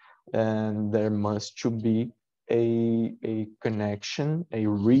product, and there must to be a connection, a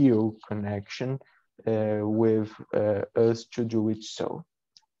real connection with us to do it. So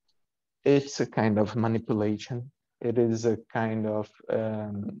it's a kind of manipulation. It is a kind of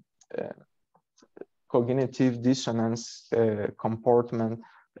cognitive dissonance comportment.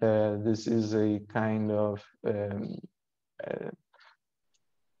 This is a kind of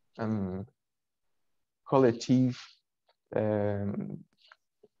collective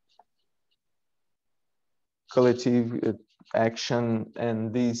action,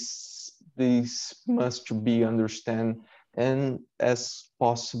 and this must be understood and as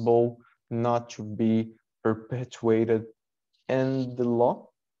possible not to be perpetuated. And the law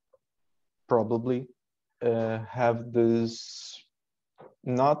probably have this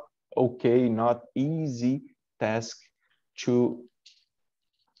not easy task to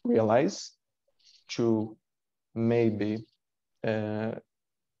realize, to maybe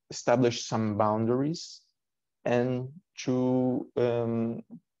establish some boundaries, and to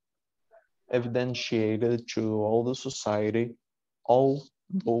evidentiate it to all the society, all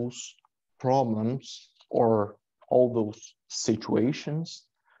those problems or all those situations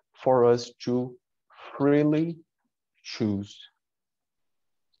for us to freely choose.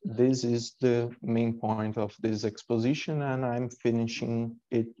 This is the main point of this exposition, and I'm finishing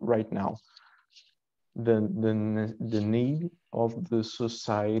it right now. The need of the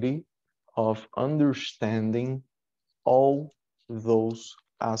society of understanding all those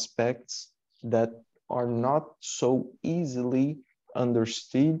aspects that are not so easily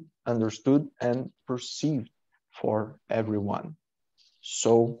understood and perceived for everyone.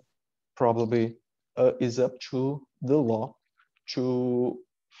 So probably is up to the law to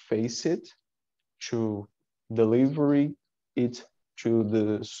face it, to deliver it to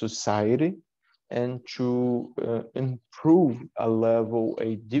the society, and to improve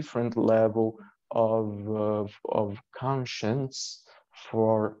a different level of conscience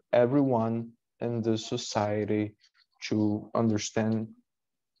for everyone in the society to understand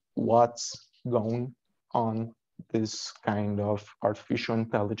what's going on this kind of artificial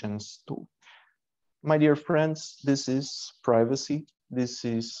intelligence tool. My dear friends, this is privacy. This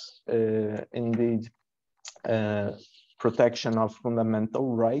is indeed protection of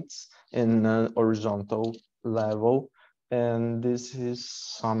fundamental rights in a horizontal level. And this is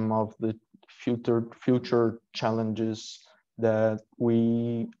some of the future challenges that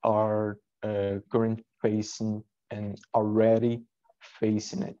we are currently facing and already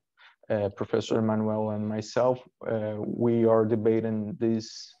facing it. Professor Emmanuel and myself, we are debating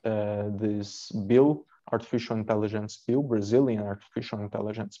this bill, artificial intelligence bill, Brazilian artificial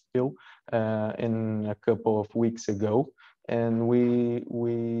intelligence bill, in a couple of weeks ago, and we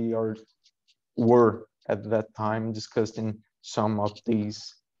were at that time discussing some of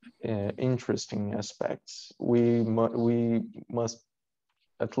these interesting aspects. We must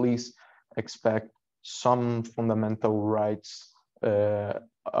at least expect some fundamental rights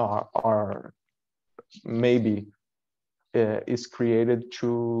are maybe is created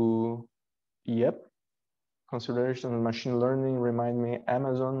to, consideration machine learning. Remind me,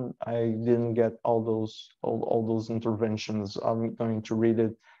 Amazon, I didn't get all those interventions. I'm going to read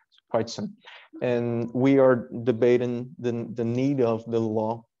it quite soon. And we are debating the need of the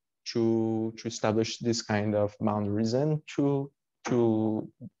law to establish this kind of boundaries and to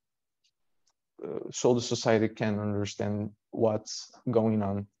so the society can understand what's going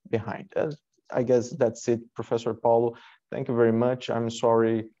on behind. I guess that's it, Professor Paulo. Thank you very much. I'm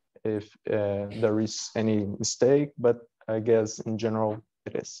sorry if there is any mistake, but I guess in general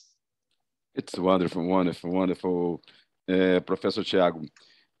it is. It's wonderful, wonderful, wonderful, Professor Thiago.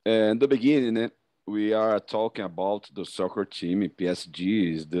 In the beginning, we are talking about the soccer team.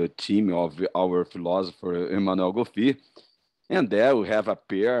 PSG is the team of our philosopher Emmanuel Goffi. And there we have a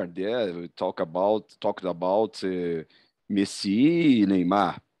pair. There we talked about Messi,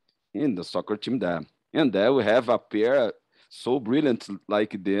 Neymar in the soccer team there. And there we have a pair so brilliant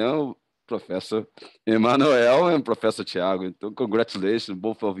like them, Professor Emmanuel and Professor Thiago. So congratulations,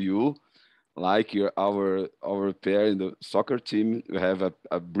 both of you. Like our pair in the soccer team, we have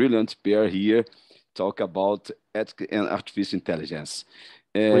a brilliant pair here. Talk about ethics and artificial intelligence.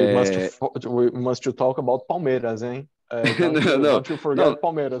 We must talk about Palmeiras, eh? Don't you forget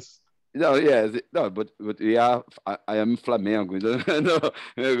Palmeiras. No, yes, no, but we are. I am Flamengo.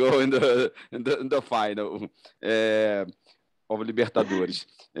 We go in the final of Libertadores.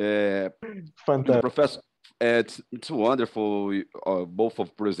 Fantastic, Professor. It's wonderful, both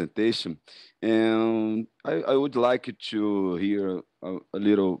of presentation, and I would like to hear a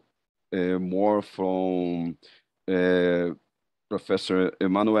little more from Professor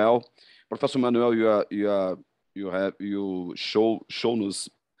Emmanuel. Professor Emmanuel, you shown us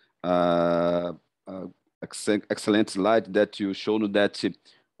excellent slide that you showed that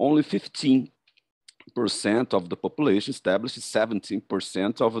only 15% of the population established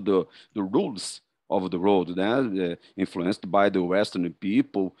 17% of the rules of the road, influenced by the Western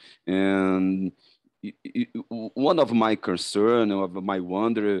people. And one of my concern, of my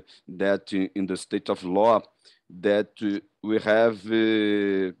wonder, that in the state of law, that we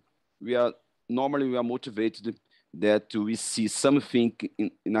are motivated that we see something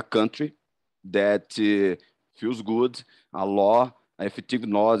in a country that feels good, a law, effective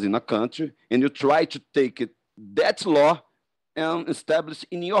laws in a country, and you try to take that law and establish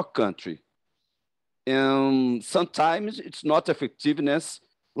in your country. And sometimes it's not effectiveness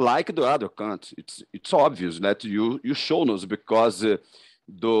like the other country. It's obvious that you show us because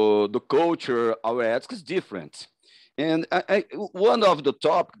the culture, our ethics is different. And one of the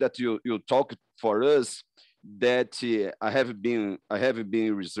topics that you talked for us that I have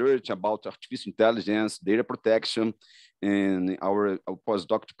been research about artificial intelligence, data protection, and our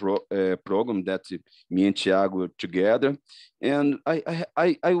postdoc program that me and Thiago together. And I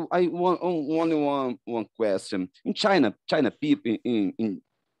want only one question. In China people in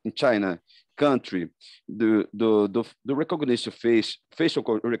China country, the recognition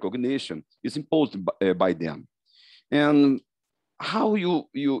facial recognition is imposed by them. And how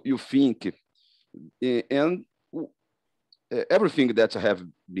you think, and everything that I have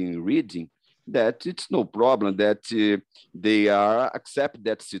been reading, that it's no problem that they are accept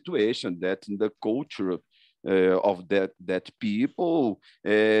that situation, that in the culture of that people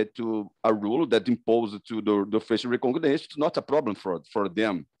to a rule that imposed to the facial recognition, it's not a problem for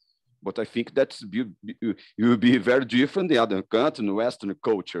them. But I think that you will be very different in other countries, in Western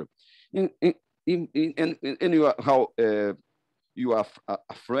culture. And you are, how you are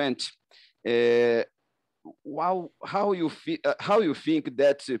a friend, how you think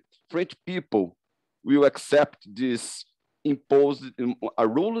that French people will accept this imposed a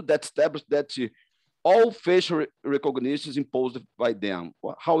rule that established that all facial recognition is imposed by them?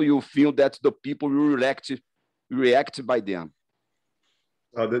 How you feel that the people will react by them?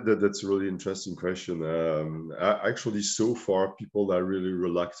 That's a really interesting question. Actually, so far, people are really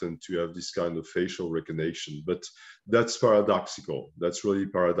reluctant to have this kind of facial recognition, but that's paradoxical. That's really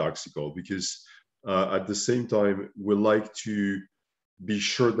paradoxical because at the same time, we like to be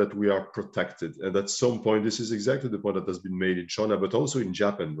sure that we are protected. And at some point, this is exactly the point that has been made in China, but also in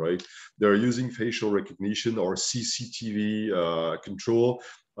Japan, right? They're using facial recognition or CCTV control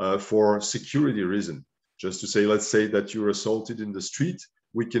for security reason. Just to say, let's say that you're assaulted in the street,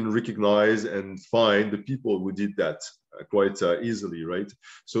 we can recognize and find the people who did that quite easily, right?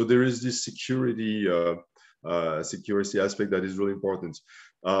 So there is this security aspect that is really important.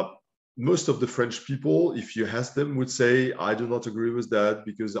 Most of the French people, if you ask them, would say, I do not agree with that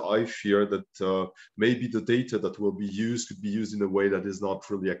because I fear that maybe the data that will be used could be used in a way that is not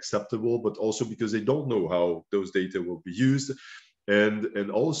really acceptable, but also because they don't know how those data will be used. And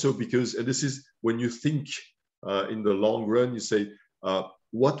also because, and this is when you think in the long run, you say,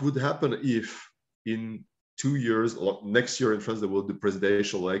 what would happen if in 2 years, next year in France, there will be the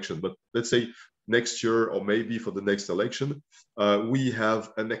presidential election, but let's say next year, or maybe for the next election, we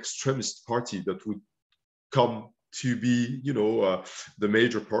have an extremist party that would come to be, the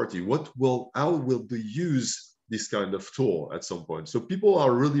major party. How will they use this kind of tool at some point? So people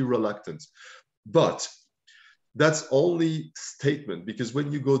are really reluctant, but that's only statement, because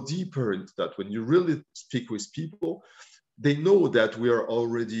when you go deeper into that, when you really speak with people, they know that we are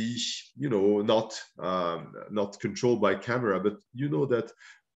already, not controlled by camera, but that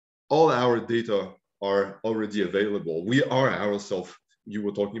all our data are already available. We are ourselves. You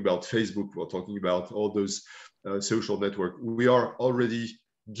were talking about Facebook, we're talking about all those social networks. We are already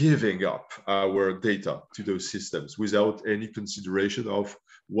giving up our data to those systems without any consideration of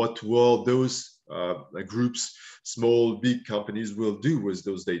what will those groups, small, big companies will do with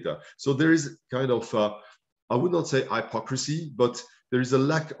those data. So there is kind of, I would not say hypocrisy, but there is a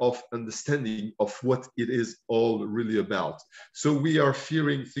lack of understanding of what it is all really about. So we are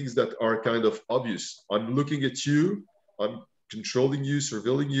fearing things that are kind of obvious. I'm looking at you, I'm controlling you,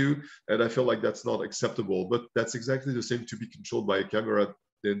 surveilling you, and I feel like that's not acceptable. But that's exactly the same to be controlled by a camera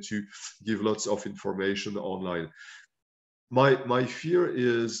than to give lots of information online. My fear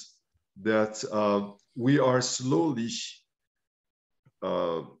is that we are slowly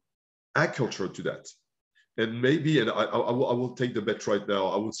acculturated to that. And maybe, and I will take the bet right now,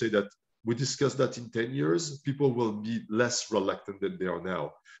 I would say that we discussed that in 10 years, people will be less reluctant than they are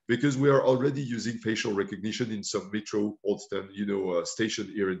now, because we are already using facial recognition in some metro, Alston, station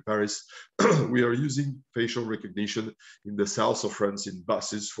here in Paris. We are using facial recognition in the south of France in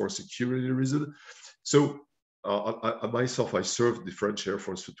buses for security reasons. So myself, I served the French Air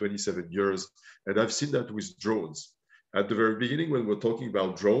Force for 27 years, and I've seen that with drones. At the very beginning, when we're talking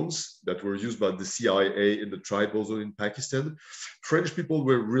about drones that were used by the CIA in the tribal zone in Pakistan, French people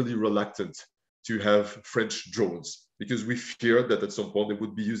were really reluctant to have French drones because we feared that at some point they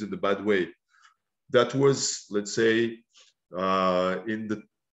would be used in a bad way. That was, let's say, in the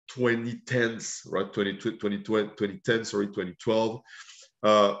 2010s, right? 2010, sorry, 2012.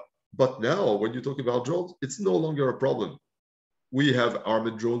 But now, when you talk about drones, it's no longer a problem. We have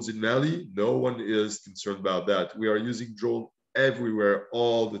armored drones in Mali. No one is concerned about that. We are using drones everywhere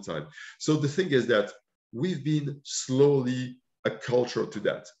all the time. So the thing is that we've been slowly a culture to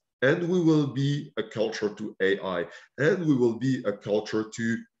that. And we will be a culture to AI. And we will be a culture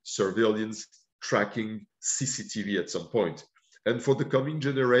to surveillance, tracking, CCTV at some point. And for the coming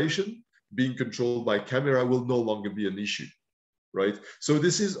generation, being controlled by camera will no longer be an issue. Right? So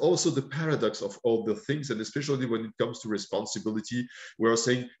this is also the paradox of all the things, and especially when it comes to responsibility, we are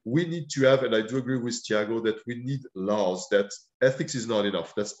saying we need to have, and I do agree with Thiago, that we need laws, that ethics is not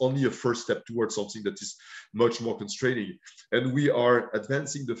enough. That's only a first step towards something that is much more constraining. And we are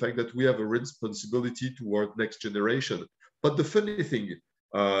advancing the fact that we have a responsibility toward next generation. But the funny thing,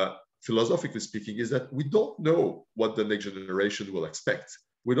 philosophically speaking, is that we don't know what the next generation will expect.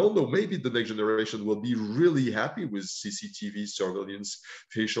 We don't know, maybe the next generation will be really happy with CCTV, surveillance,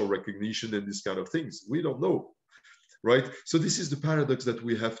 facial recognition, and these kind of things. We don't know, right? So this is the paradox that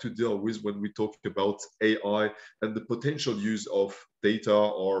we have to deal with when we talk about AI and the potential use of data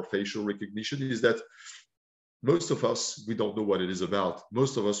or facial recognition, is that most of us, we don't know what it is about.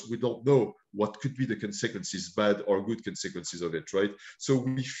 Most of us, we don't know what could be the consequences, bad or good consequences of it, right? So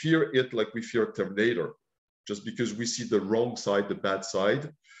we fear it like we fear Terminator, just because we see the wrong side, the bad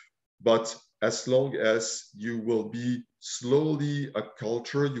side. But as long as you will be slowly a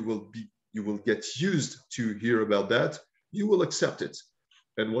culture, you will get used to hear about that, you will accept it.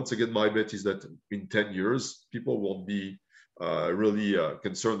 And once again, my bet is that in 10 years, people won't be really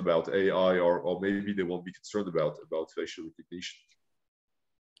concerned about AI, or maybe they won't be concerned about facial recognition.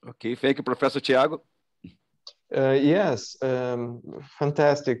 Okay, thank you, Professor Thiago. Yes,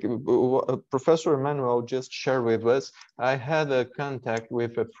 fantastic. Professor Emmanuel just shared with us. I had a contact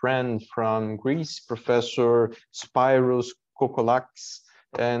with a friend from Greece, Professor Spyros Kokolax,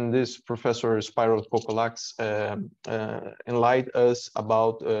 and this Professor Spyros Kokolax enlightened us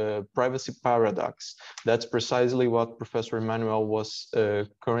about privacy paradox. That's precisely what Professor Emmanuel was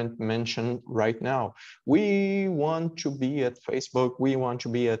mentioned right now. We want to be at Facebook, we want to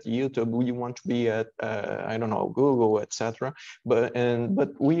be at YouTube, we want to be at I don't know, Google, etc. But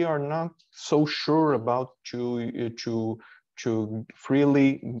we are not so sure about to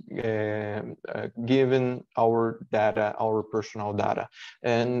freely given our data, our personal data.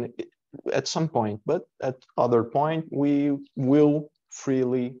 And at some point, but at other point, we will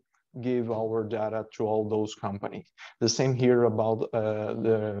freely give our data to all those companies. The same here about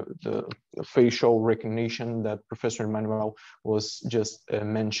the facial recognition that Professor Emmanuel was just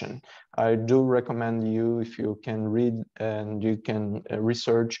mentioned. I do recommend you, if you can read and you can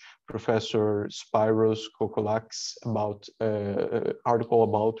research Professor Spiros Kokolak's about article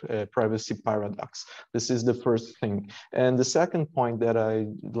about privacy paradox. This is the first thing. And the second point that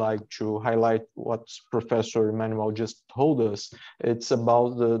I'd like to highlight what Professor Emmanuel just told us, it's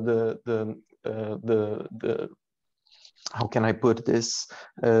about the how can I put this?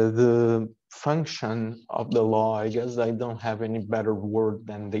 The function of the law. I guess I don't have any better word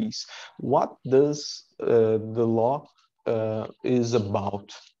than this. What does the law is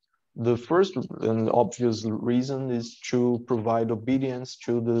about? The first and obvious reason is to provide obedience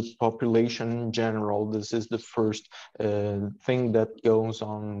to the population in general. This is the first thing that goes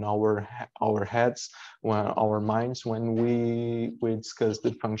on our heads, our minds, when we discuss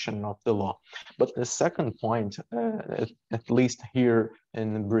the function of the law. But the second point, at least here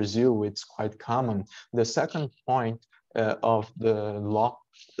in Brazil, it's quite common. The second point of the law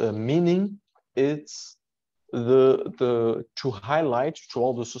meaning, it's to highlight to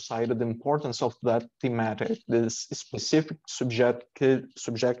all the society the importance of that thematic, this specific subjective,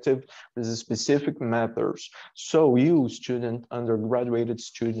 this specific matters. So you student, undergraduate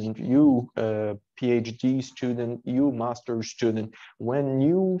student, you PhD student, you master student, when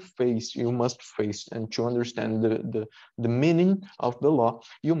you must face and to understand the meaning of the law,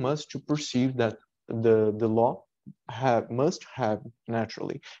 you must to perceive that the law must have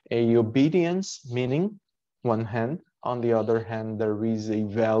naturally a obedience meaning one hand. On the other hand, there is a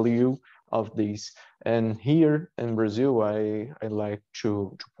value of these. And here in Brazil, I like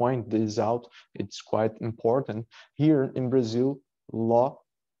to point this out. It's quite important. Here in Brazil, law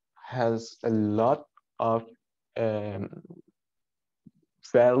has a lot of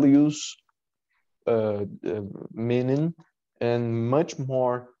values, meaning, and much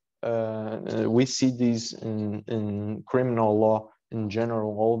more. We see these in criminal law in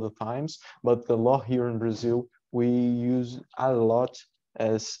general all the times, but the law here in Brazil, we use a lot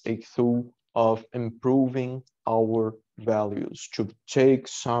as a tool of improving our values, to take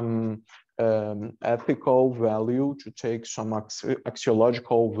some ethical value, to take some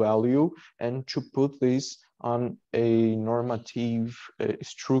axiological value, and to put this on a normative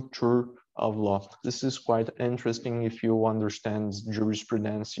structure of law. This is quite interesting if you understand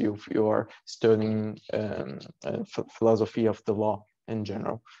jurisprudence, if you are studying philosophy of the law in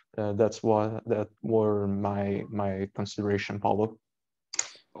general. That were my consideration, Paulo.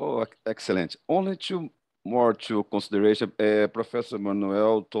 Oh, excellent. Only two more to consideration. Professor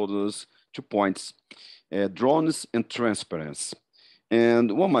Manuel told us 2 points: drones and transparency.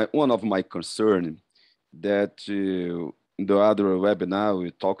 And one of my concern that in the other webinar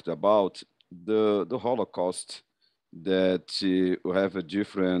we talked about the Holocaust, that we have a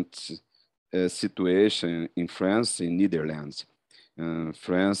different situation in France, in Netherlands.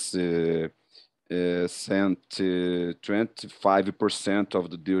 France sent 25% of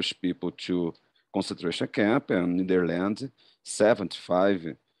the Jewish people to concentration camp, and Netherlands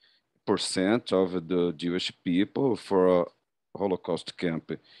 75% of the Jewish people for a Holocaust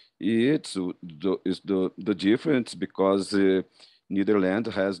camp. It's the difference because Netherlands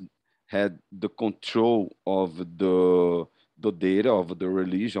has had the control of the data of the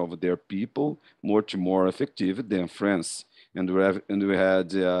religion of their people much more effective than France, and we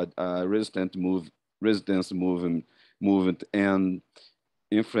had a resistance movement and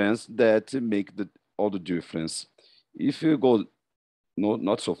in France that make all the difference. If you go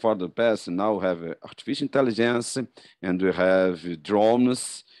not so far in the past, now we have artificial intelligence, and we have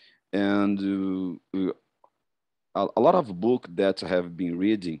drones, and a lot of books that have been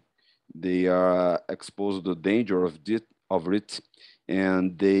reading, they are exposed to the danger of it,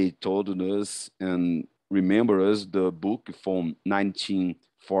 and they told us and remember us the book from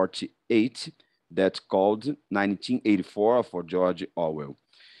 1948 that's called 1984 for George Orwell.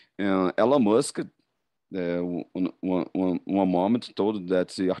 Elon Musk, one moment told that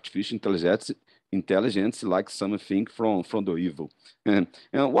the artificial intelligence like something from the evil. And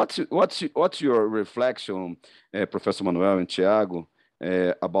what's your reflection, Professor Manuel and Thiago,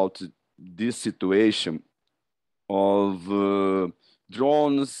 about this situation of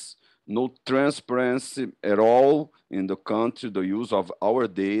drones, no transparency at all in the country, the use of our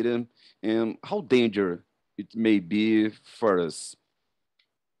data, and how dangerous it may be for us?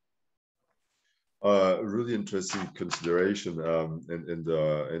 Really interesting consideration, and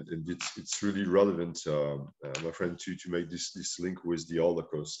it's really relevant, my friend, to make this link with the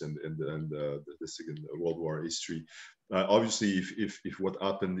Holocaust and the Second World War history. Obviously, if what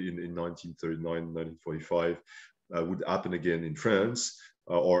happened in 1939, 1945 would happen again in France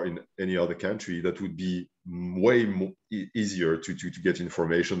or in any other country, that would be way more easier to get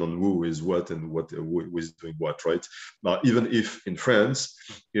information on who is what and who is doing what, right? Even if in France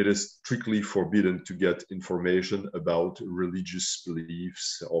it is strictly forbidden to get information about religious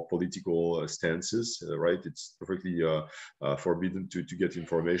beliefs or political stances, right? It's perfectly forbidden to get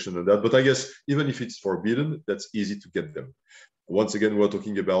information on that. But I guess even if it's forbidden, that's easy to get them. Once again, we're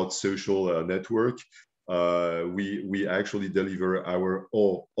talking about social network. We actually deliver our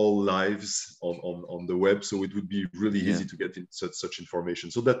all lives on the web, so it would be really easy to get in such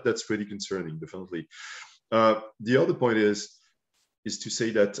information. So that's pretty concerning, definitely. The other point is to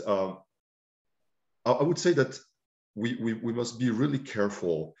say that I would say that we must be really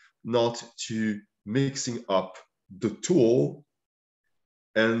careful not to mixing up the tool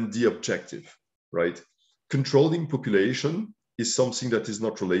and the objective, right? Controlling population is something that is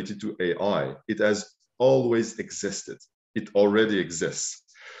not related to AI. It has always existed. It already exists.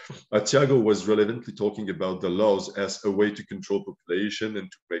 Thiago was relevantly talking about the laws as a way to control population and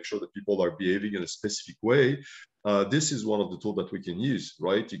to make sure that people are behaving in a specific way. This is one of the tools that we can use,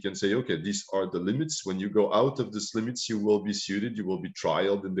 right? You can say, okay, these are the limits. When you go out of these limits, you will be sued, you will be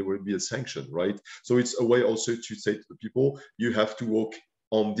trialed, and there will be a sanction, right? So it's a way also to say to the people, you have to walk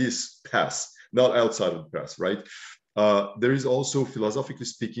on this path, not outside of the path, right? There is also, philosophically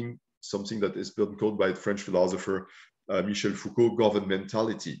speaking, something that is been called by the French philosopher Michel Foucault,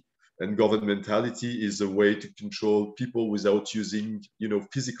 governmentality. And governmentality is a way to control people without using,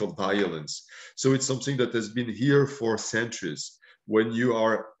 physical violence. So it's something that has been here for centuries. When you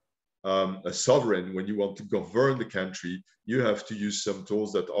are a sovereign, when you want to govern the country, you have to use some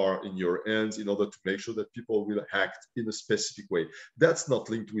tools that are in your hands in order to make sure that people will act in a specific way. That's not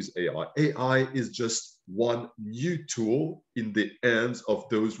linked with AI. AI is just one new tool in the hands of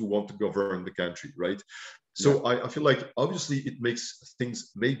those who want to govern the country, right? So I feel like obviously it makes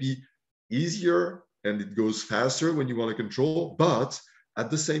things maybe easier and it goes faster when you want to control, but at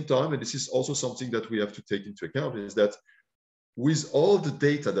the same time, and this is also something that we have to take into account, is that with all the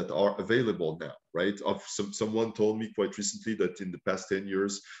data that are available now, right? Someone told me quite recently that in the past 10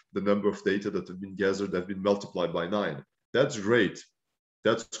 years, the number of data that have been gathered have been multiplied by 9. That's great.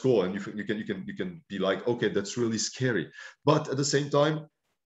 That's cool. And you can be like, okay, that's really scary. But at the same time,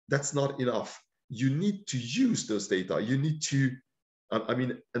 that's not enough. You need to use those data. You need to,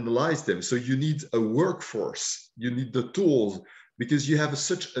 analyze them. So you need a workforce. You need the tools, because you have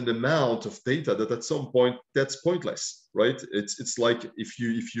such an amount of data that at some point that's pointless, right? It's like if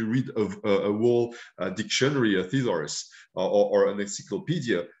you read a whole dictionary, a thesaurus, or an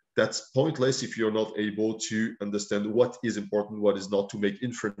encyclopedia, that's pointless if you're not able to understand what is important, what is not, to make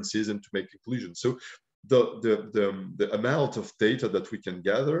inferences and to make conclusions. So the amount of data that we can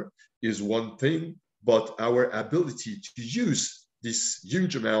gather is one thing, but our ability to use this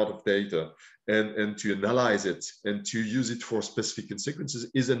huge amount of data and to analyze it and to use it for specific consequences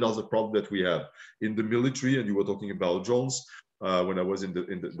is another problem that we have in the military. And you were talking about drones. When I was in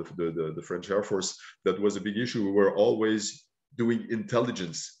the French Air Force, that was a big issue. We were always doing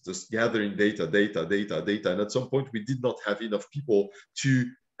intelligence, just gathering data. And at some point, we did not have enough people to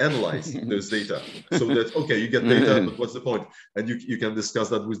analyze those data. So that, okay, you get data, but what's the point? And you can discuss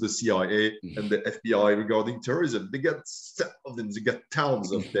that with the CIA and the FBI regarding terrorism. They get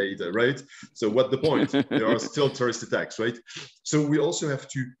tons of data, right? So what's the point? There are still terrorist attacks, right? So we also have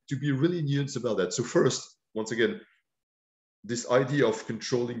to be really nuanced about that. So first, once again, this idea of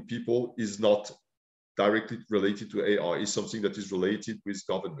controlling people is not directly related to AI, is something that is related with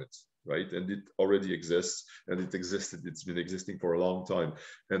government, right? And it already exists, and it existed. It's been existing for a long time.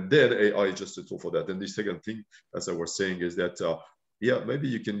 And then AI is just a tool for that. And the second thing, as I was saying, is that, maybe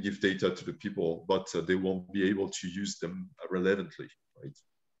you can give data to the people, but they won't be able to use them relevantly, right?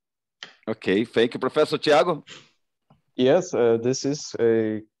 Okay, thank you, Professor Thiago. Yes, this is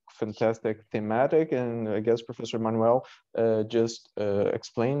a fantastic thematic, and I guess Professor Emmanuel just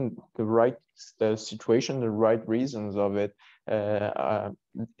explained the right situation, the right reasons of it.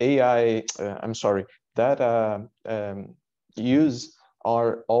 Data use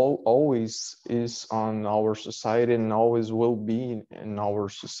are always is on our society and always will be in our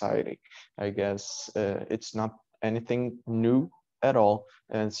society. I guess it's not anything new at all,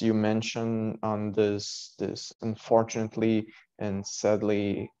 as you mentioned on this unfortunately and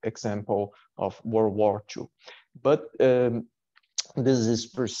sadly example of World War II. But this is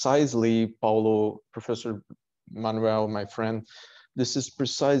precisely, Paulo, Professor Manuel, my friend, this is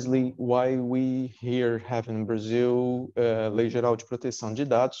precisely why we here have in Brazil Lei Geral de Proteção de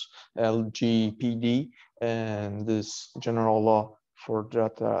Dados, LGPD, and this general law for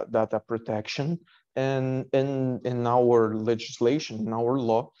data protection. And in our legislation, in our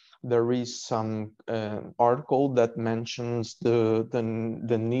law, there is some article that mentions the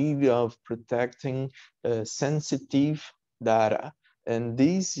need of protecting sensitive data. And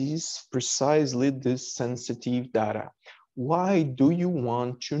this is precisely this sensitive data. Why do you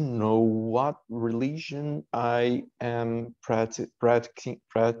want to know what religion I am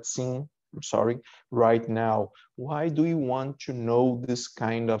practicing right now? Why do you want to know this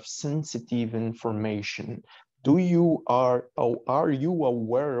kind of sensitive information? Are you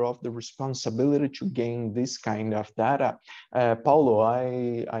aware of the responsibility to gain this kind of data? Paulo,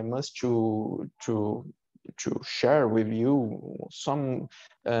 I must to share with you some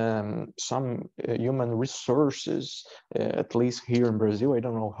human resources, at least here in Brazil. I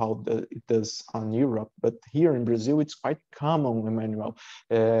don't know how it does on Europe, but here in Brazil, it's quite common, Emmanuel,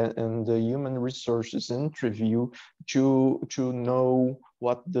 and the human resources interview to know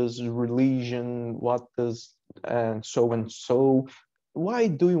what does religion, what does and so. Why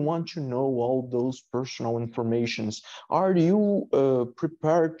do you want to know all those personal informations? Are you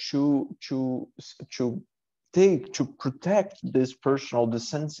prepared to protect this personal, the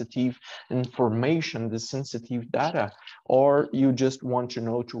sensitive information, the sensitive data, or you just want to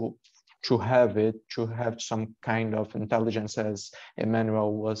know to have some kind of intelligence, as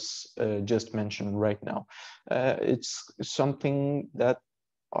Emmanuel was just mentioned right now? It's something that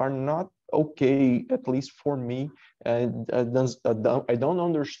are not okay, at least for me. I don't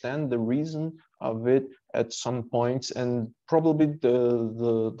understand the reason of it at some points, and probably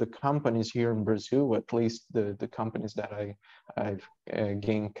the companies here in Brazil, at least the companies that I've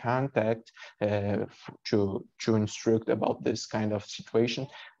gained contact to instruct about this kind of situation,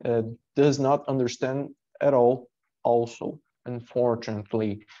 does not understand at all also.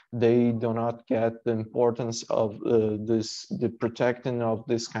 Unfortunately, they do not get the importance of the protecting of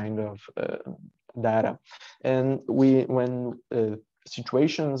this kind of data. And when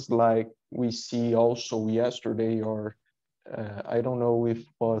situations like we see also yesterday, or I don't know if it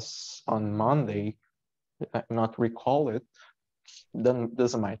was on Monday, I not recall it, then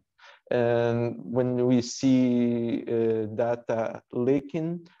doesn't matter. And when we see data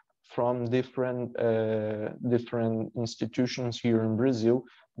leaking from different institutions here in Brazil,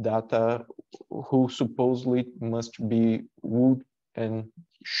 data who supposedly would and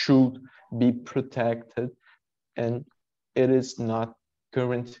should be protected, and it is not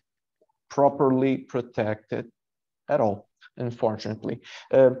properly protected at all, unfortunately.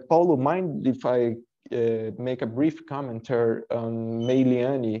 Paulo, mind if I make a brief commentary on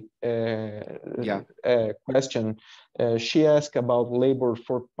Meiliane question? She asked about Labor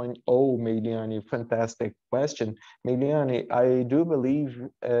 4.0, Meiliane, fantastic question. Meiliane, I do believe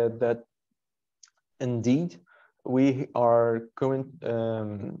that indeed we are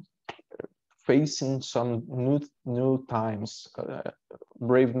facing some new times,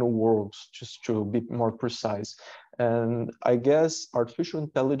 brave new worlds, just to be more precise. And I guess artificial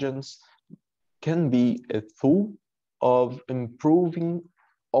intelligence can be a tool of improving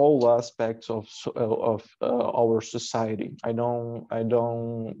all aspects of our society. I don't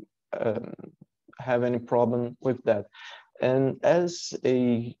have any problem with that. And as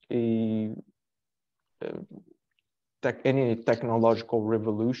any technological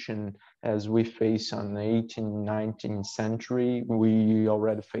revolution as we face on the 18th, 19th century, we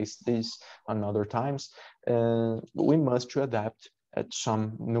already faced this on other times, we must adapt at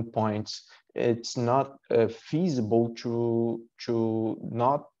some new points. It's not feasible to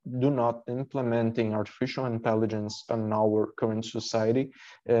not implementing artificial intelligence in our current society,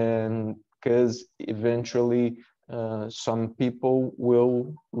 and because eventually some people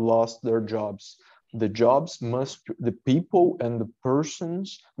will lose their jobs. The people and the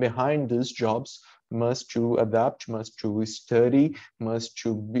persons behind these jobs must to adapt, must to study, must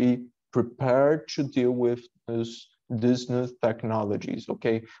to be prepared to deal with these new technologies.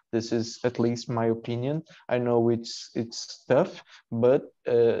 Okay, this is at least my opinion. I know it's tough, but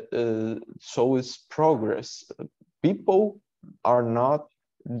so is progress. People are not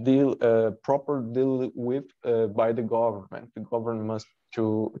properly dealt with by the government. The government must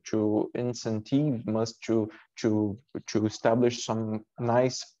to incentive, must to establish some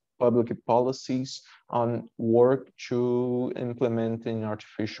nice public policies on work to implementing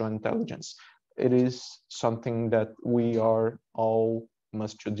artificial intelligence. It is something that we are all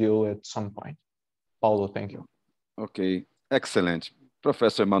must to deal at some point. Paulo, thank you. Okay. Excellent.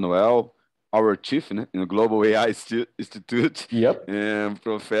 Professor Emmanuel, our chief in the Global AI Institute. Yep. And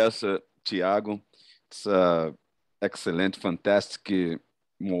Professor Thiago. It's a excellent, fantastic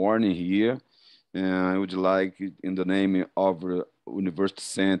morning here. And I would like, in the name of the University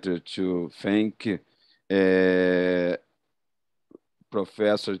Center, to thank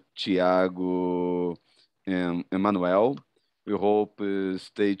Professor Thiago and Emmanuel. We hope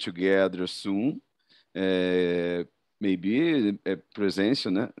stay together soon. Maybe a presence,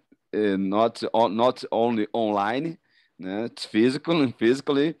 né? Not only online, né? It's physically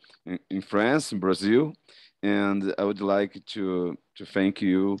in France, in Brazil. And I would like to thank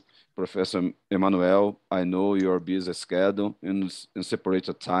you, Professor Emmanuel. I know your busy schedule and separate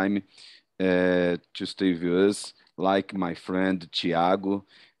a time to stay with us, like my friend Thiago,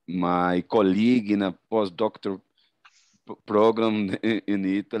 my colleague in a postdoctoral program in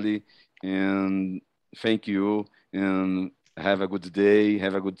Italy. And thank you, and have a good day,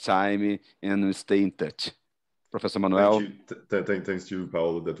 have a good time, and stay in touch. Professor Manuel. Thank you. Thanks to you,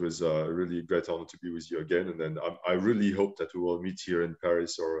 Paulo. That was a really great honor to be with you again. And then I really hope that we will meet here in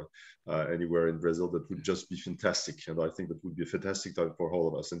Paris or anywhere in Brazil. That would just be fantastic. And I think that would be a fantastic time for all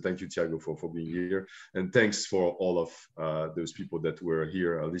of us. And thank you, Thiago, for being here. And thanks for all of those people that were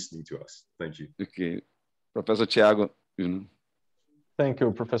here listening to us. Thank you. Okay. Professor Thiago. Thank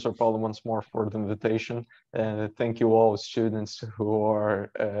you, Professor Paulo, once more for the invitation. Thank you all students who are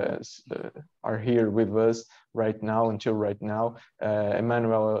here with us right now, until right now.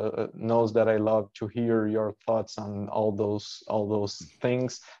 Emmanuel knows that I love to hear your thoughts on all those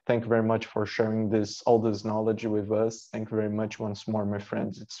things. Thank you very much for sharing all this knowledge with us. Thank you very much once more, my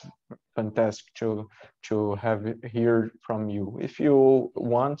friends. It's fantastic to hear from you. If you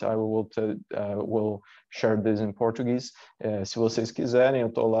want, I will share this in Portuguese. Se vocês quiserem, eu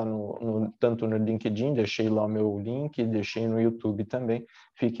estou lá tanto no LinkedIn, deixei lá o meu link, deixei no YouTube também.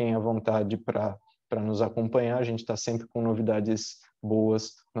 Fiquem à vontade para nos acompanhar. A gente está sempre com novidades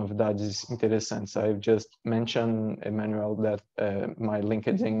boas, novidades interessantes. I've just mentioned, Emmanuel, that my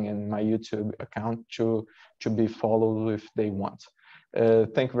LinkedIn and my YouTube account to be followed if they want.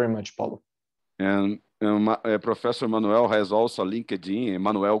 Thank you very much, Paulo. And Professor Emmanuel has also a LinkedIn,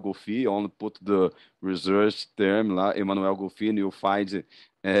 Emmanuel Goffi. Only put the research term lá, Emmanuel Goffi, and you'll find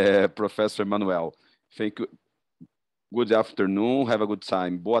Professor Emmanuel. Thank you. Good afternoon, have a good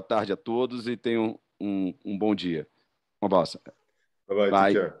time. Boa tarde a todos e tenham bom dia. Um abraço. Bye-bye,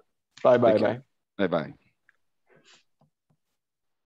 Bye. take care. Bye. Bye-bye.